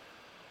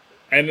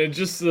 and it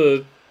just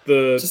the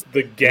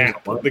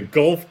gap, the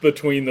gulf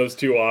between those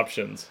two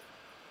options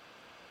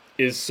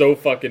is so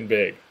fucking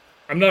big.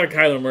 I'm not a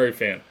Kyler Murray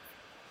fan,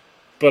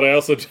 but I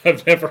also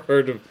have never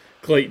heard of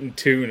Clayton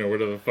Tune or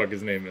whatever the fuck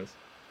his name is.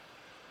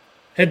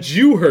 Had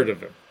you heard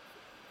of him?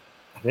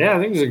 Yeah, I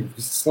think he's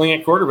a sling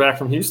at quarterback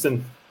from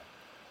Houston,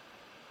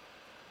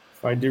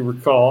 if I do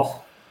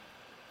recall.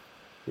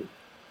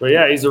 But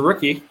yeah, he's a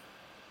rookie.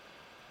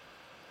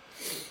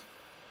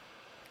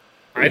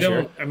 I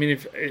don't. I mean,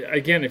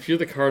 if you're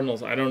the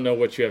Cardinals, I don't know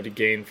what you have to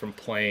gain from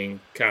playing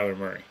Kyler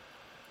Murray.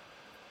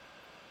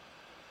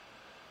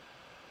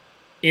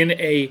 In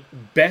a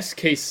best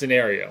case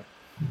scenario,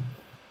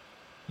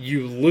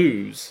 you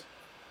lose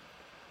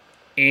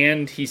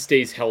and he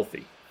stays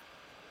healthy.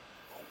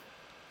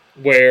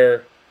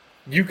 Where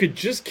you could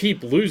just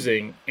keep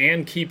losing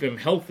and keep him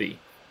healthy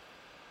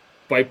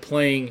by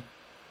playing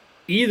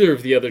either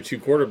of the other two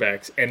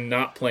quarterbacks and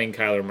not playing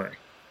Kyler Murray.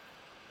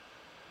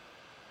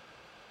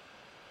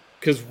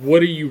 Because what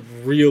do you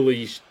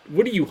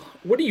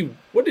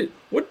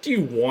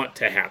want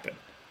to happen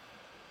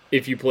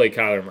if you play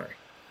Kyler Murray?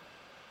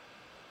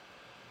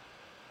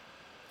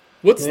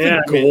 What's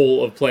the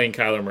goal of playing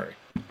Kyler Murray?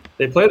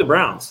 They play the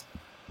Browns,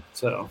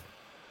 so.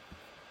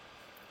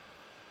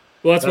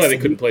 Well, that's why they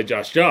couldn't play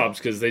Josh Dobbs,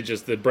 because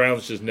the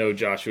Browns just know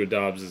Joshua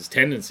Dobbs'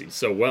 tendencies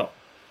so well.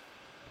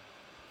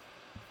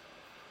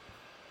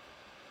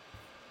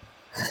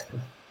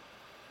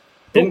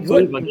 In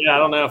Cleveland, I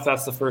don't know if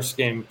that's the first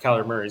game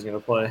Kyler Murray's going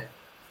to play.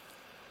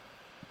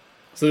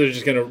 So they're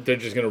just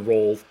gonna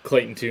roll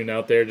Clayton Tune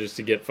out there just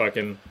to get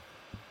fucking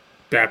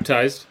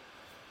baptized.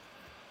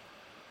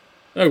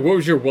 Oh, what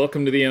was your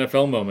welcome to the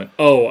NFL moment?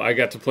 Oh, I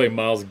got to play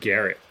Myles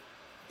Garrett.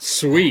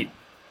 Sweet.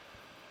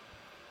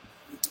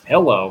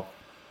 Hello.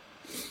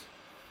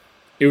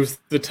 It was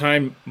the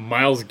time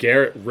Myles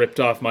Garrett ripped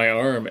off my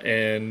arm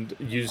and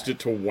used it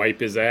to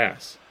wipe his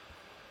ass.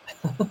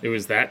 It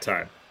was that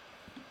time.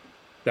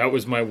 That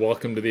was my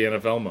welcome to the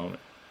NFL moment.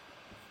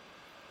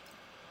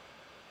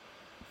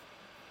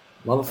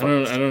 I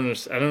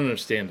don't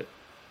understand it.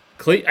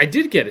 I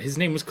did get it. His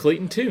name was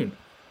Clayton Tune.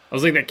 I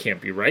was like, that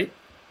can't be right.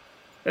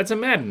 That's a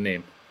Madden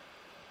name.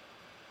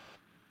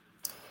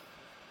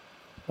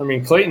 I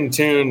mean, Clayton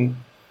Tune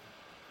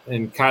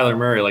and Kyler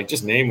Murray, like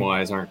just name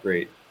wise, aren't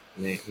great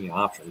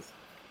options.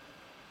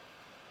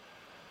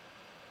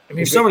 I mean,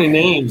 There's so but many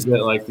names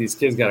that like these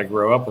kids got to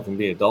grow up with and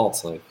be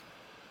adults. Like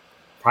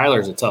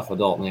Kyler's a tough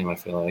adult name, I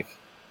feel like.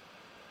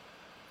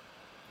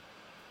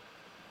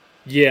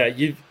 yeah,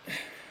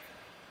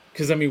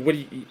 because I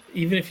mean,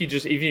 even if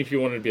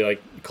you wanted to be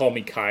like, call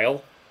me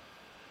Kyle,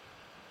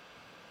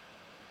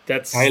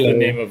 that's the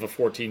name Kyler. of a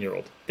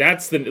 14-year-old.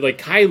 That's the like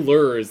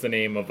Kyler is the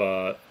name of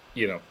a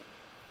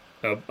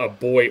a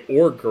boy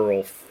or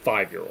girl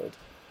 5-year-old.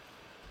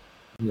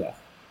 Yeah.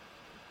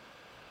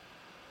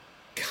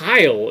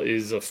 Kyle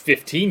is a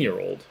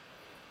 15-year-old.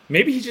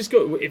 Maybe he just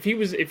go if he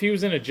was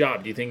in a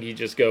job. Do you think he'd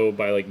just go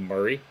by like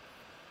Murray?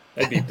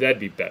 That'd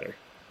be better.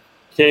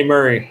 K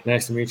Murray,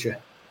 nice to meet you.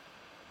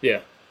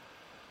 Yeah.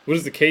 What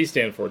does the K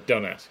stand for?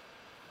 Don't ask.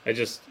 I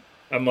just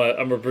I'm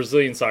a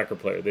Brazilian soccer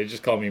player. They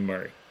just call me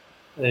Murray.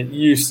 It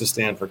used to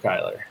stand for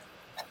Kyler.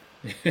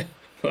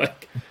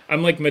 Like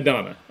I'm like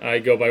Madonna. I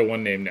go by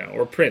one name now,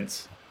 or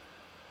Prince.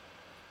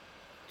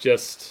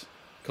 Just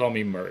call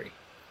me Murray.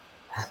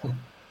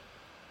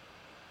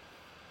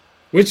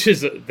 Which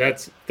is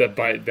that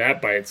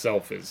by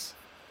itself is.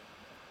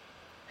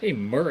 Hey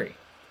Murray.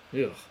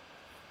 Ugh.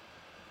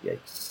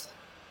 Yikes.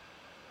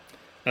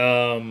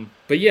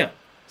 But yeah.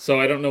 So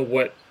I don't know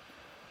what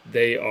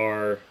they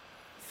are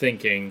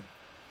thinking.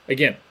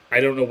 Again, I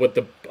don't know what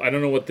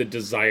the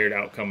desired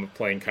outcome of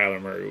playing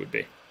Kyler Murray would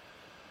be.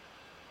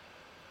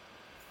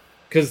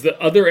 Because the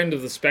other end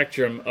of the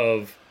spectrum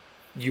of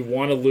you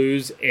want to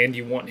lose and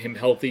you want him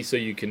healthy so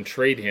you can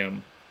trade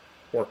him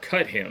or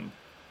cut him.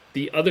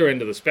 The other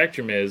end of the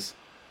spectrum is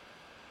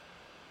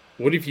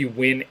what if you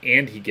win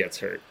and he gets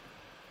hurt?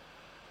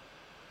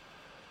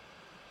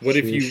 What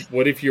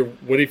if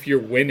you're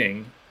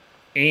winning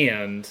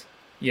and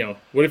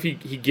what if he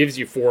gives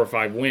you 4 or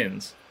 5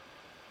 wins?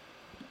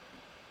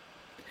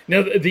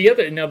 Now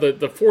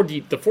the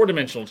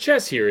four-dimensional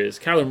chess here is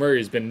Kyler Murray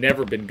has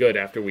never been good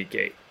after week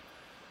 8.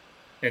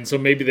 And so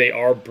maybe they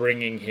are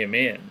bringing him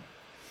in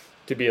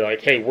to be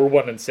like, hey, we're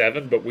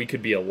 1-7, but we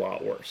could be a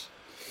lot worse.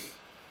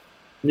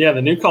 Yeah,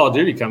 the new Call of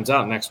Duty comes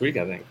out next week,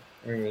 I think.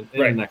 Or in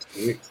the next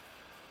 2 weeks.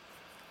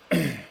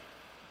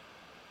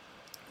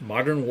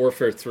 Modern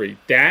Warfare 3.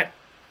 That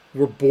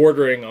we're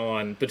bordering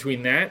on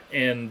between that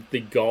and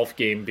the golf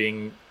game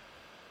being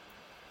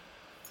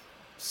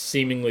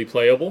seemingly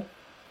playable.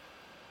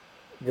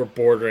 We're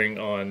bordering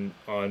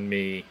on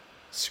me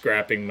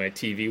scrapping my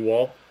TV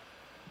wall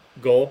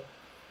goal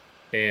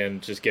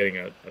and just getting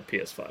a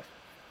PS5.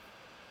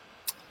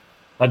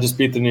 I just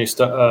beat the new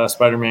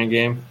Spider-Man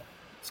game.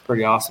 It's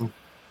pretty awesome.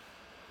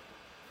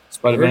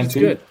 Spider-Man 2.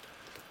 Good.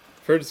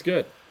 Heard it's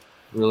good.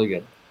 Really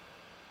good.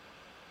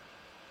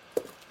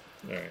 All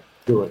right.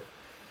 Do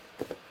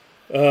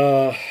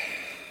it.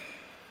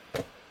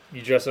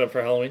 You dressing up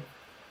for Halloween?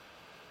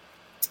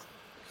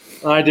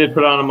 I did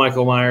put on a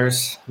Michael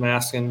Myers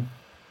mask and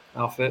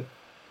outfit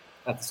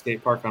at the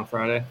skate park on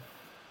Friday.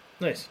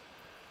 Nice.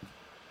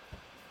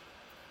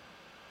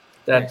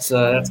 That's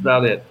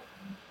about it.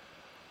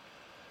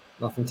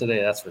 Nothing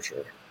today, that's for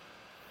sure.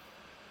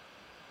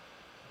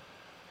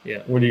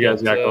 Yeah. What do you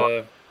guys got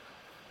going?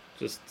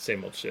 Just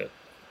same old shit.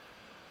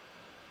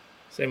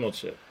 Same old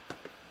shit.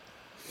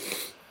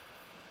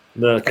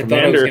 The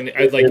commander.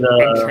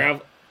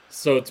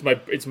 So it's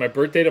my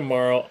birthday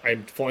tomorrow.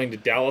 I'm flying to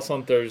Dallas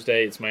on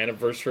Thursday. It's my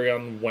anniversary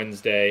on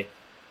Wednesday.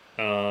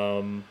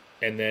 And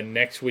then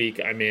next week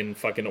I'm in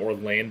fucking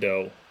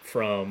Orlando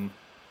from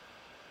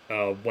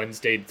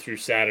Wednesday through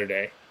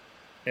Saturday.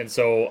 And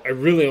so I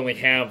really only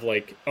have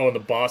and the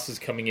boss is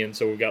coming in,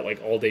 so we've got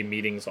all day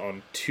meetings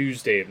on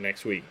Tuesday of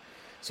next week.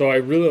 So I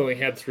really only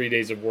had 3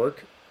 days of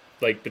work,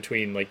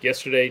 between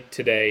yesterday,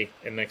 today,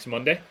 and next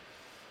Monday.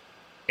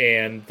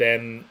 And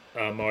then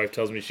my wife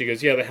tells me, she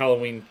goes, yeah, the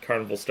Halloween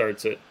carnival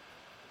starts at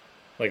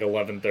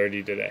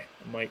 11:30 today.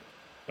 I'm like,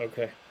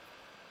 okay.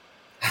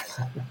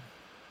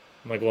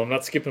 I'm like, well, I'm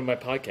not skipping my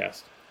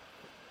podcast.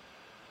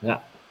 Yeah,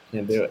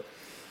 can't do it.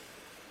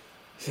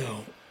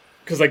 So,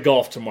 because I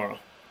golf tomorrow.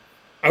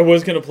 I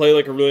was going to play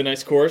a really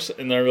nice course,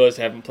 and then I realized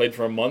I haven't played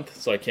for a month,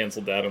 so I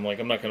canceled that. I'm like,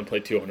 I'm not going to play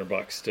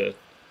 $200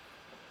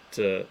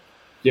 to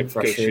get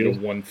go shoot a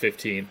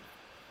 115.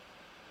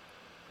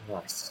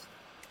 Nice.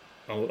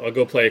 I'll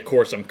go play a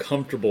course I'm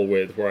comfortable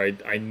with, where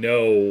I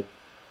know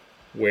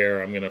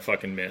where I'm going to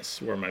fucking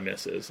miss, where my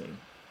miss is, and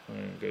I'm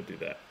going to go do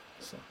that.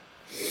 So,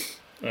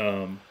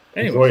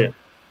 anyway.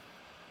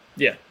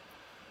 Yeah.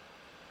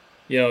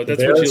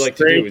 That's what you like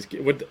to do. Is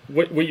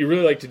what you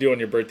really like to do on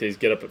your birthday is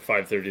get up at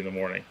 5:30 in the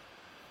morning.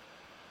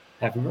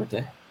 Happy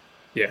birthday.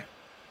 Yeah.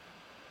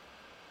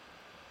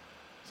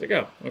 It's like,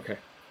 oh, okay.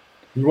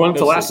 You want it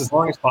to last as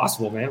long as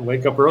possible, man.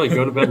 Wake up early,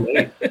 go to bed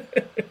late.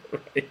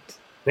 Right.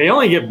 They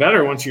only get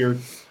better once you're,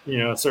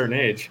 a certain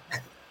age.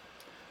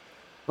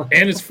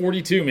 And it's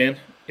 42, man.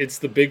 It's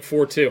the big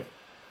 4-2.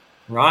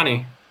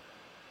 Ronnie.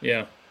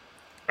 Yeah.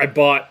 I've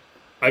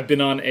been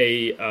on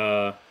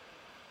a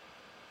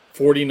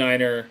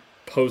 49er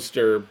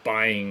poster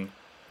buying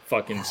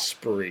fucking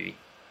spree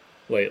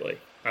lately.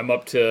 I'm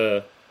up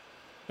to,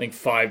 I think,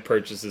 5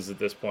 purchases at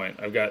this point.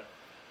 I've got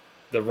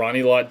the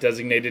Ronnie Lott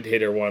designated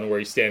hitter one where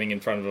he's standing in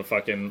front of a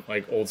fucking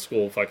like old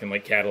school fucking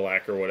like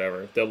Cadillac or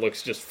whatever that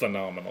looks just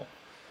phenomenal.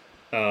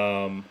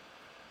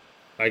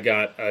 I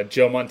got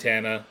Joe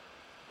Montana,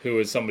 who,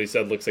 as somebody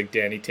said, looks like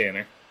Danny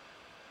Tanner.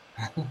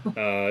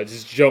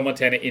 Just Joe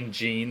Montana in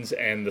jeans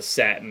and the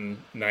satin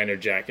Niner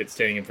jacket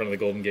standing in front of the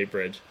Golden Gate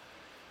Bridge.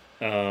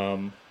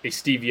 A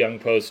Steve Young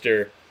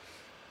poster.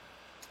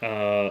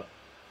 I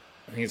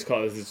think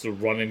it's a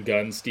run and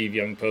gun Steve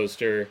Young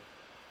poster.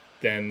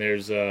 Then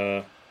there's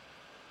I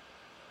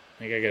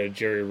think I got a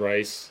Jerry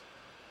Rice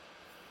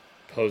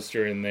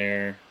poster in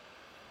there.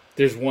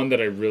 There's one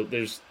that I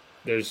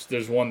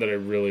there's one that I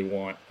really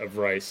want of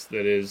Rice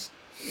that is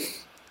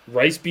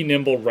Rice be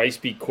nimble, Rice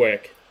be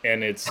quick,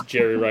 and it's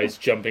Jerry Rice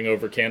jumping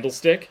over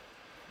Candlestick.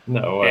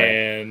 No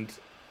way. And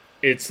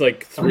it's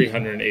like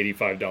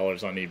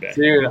 $385 on eBay.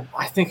 Dude,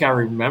 I think I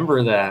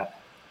remember that.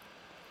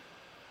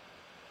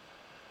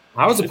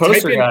 I was a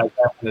poster guy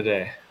back in the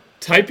day.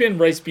 Type in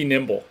Rice be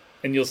nimble,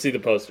 and you'll see the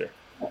poster.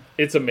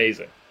 It's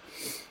amazing.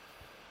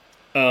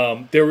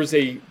 There was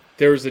a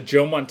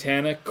Joe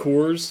Montana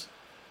Coors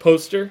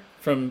poster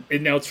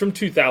now it's from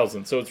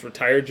 2000, so it's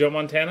retired Joe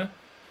Montana,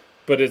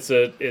 but it's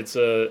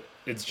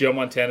Joe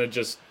Montana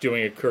just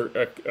doing a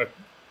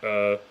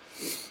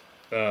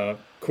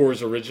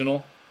Coors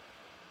original,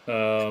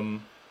 the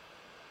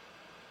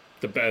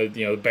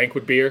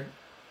banquet beer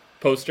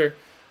poster.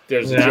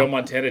 There's a Joe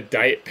Montana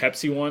Diet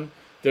Pepsi one.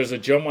 There's a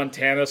Joe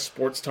Montana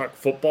Sports Talk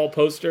football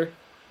poster.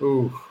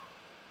 Ooh.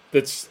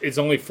 It's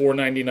only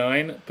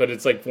 $4.99, but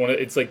it's like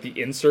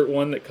the insert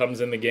one that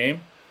comes in the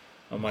game.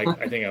 I'm like,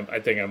 I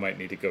think I might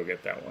need to go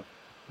get that one.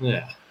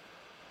 Yeah.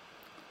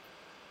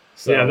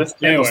 So, yeah, this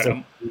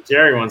anyway,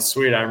 Jerry one's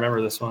sweet. I remember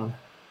this one.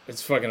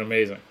 It's fucking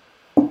amazing.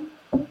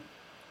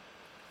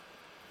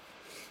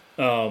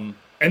 And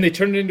they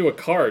turned it into a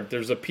card.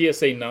 There's a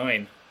PSA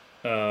 9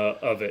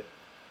 of it.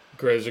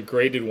 There's a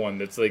graded one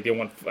that's like they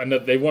want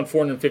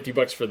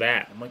 $450 for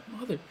that. I'm like,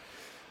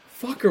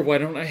 motherfucker, why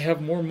don't I have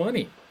more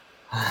money?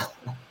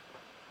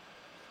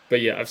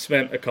 But yeah, I've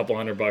spent a couple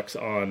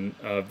 $100 on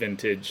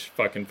vintage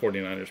fucking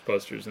 49ers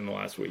posters in the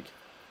last week.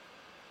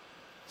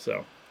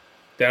 So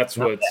that's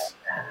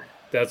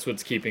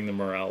what's keeping the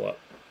morale up.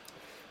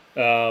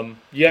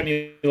 You got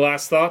any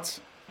last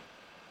thoughts?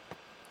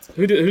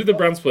 Who did the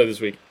Browns play this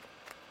week?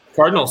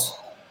 Cardinals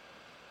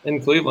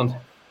in Cleveland.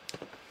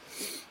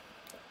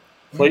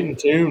 Clayton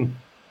Tune.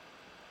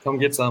 Come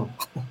get some.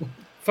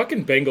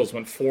 Fucking Bengals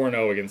went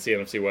 4-0 against the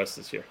NFC West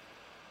this year.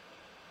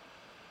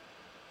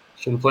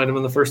 Should have played him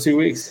in the first 2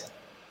 weeks.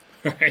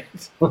 Right.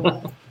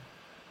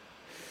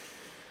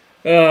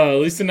 At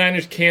least the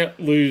Niners can't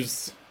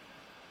lose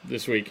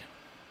this week.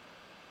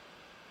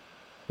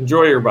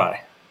 Enjoy your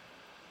bye.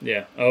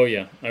 Yeah. Oh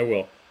yeah. I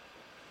will.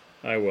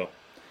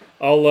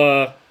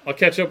 I'll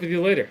catch up with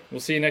you later. We'll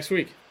see you next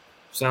week.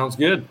 Sounds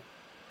good.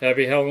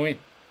 Happy Halloween.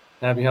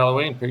 Happy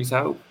Halloween. Peace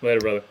out. Later,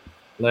 brother.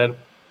 Later.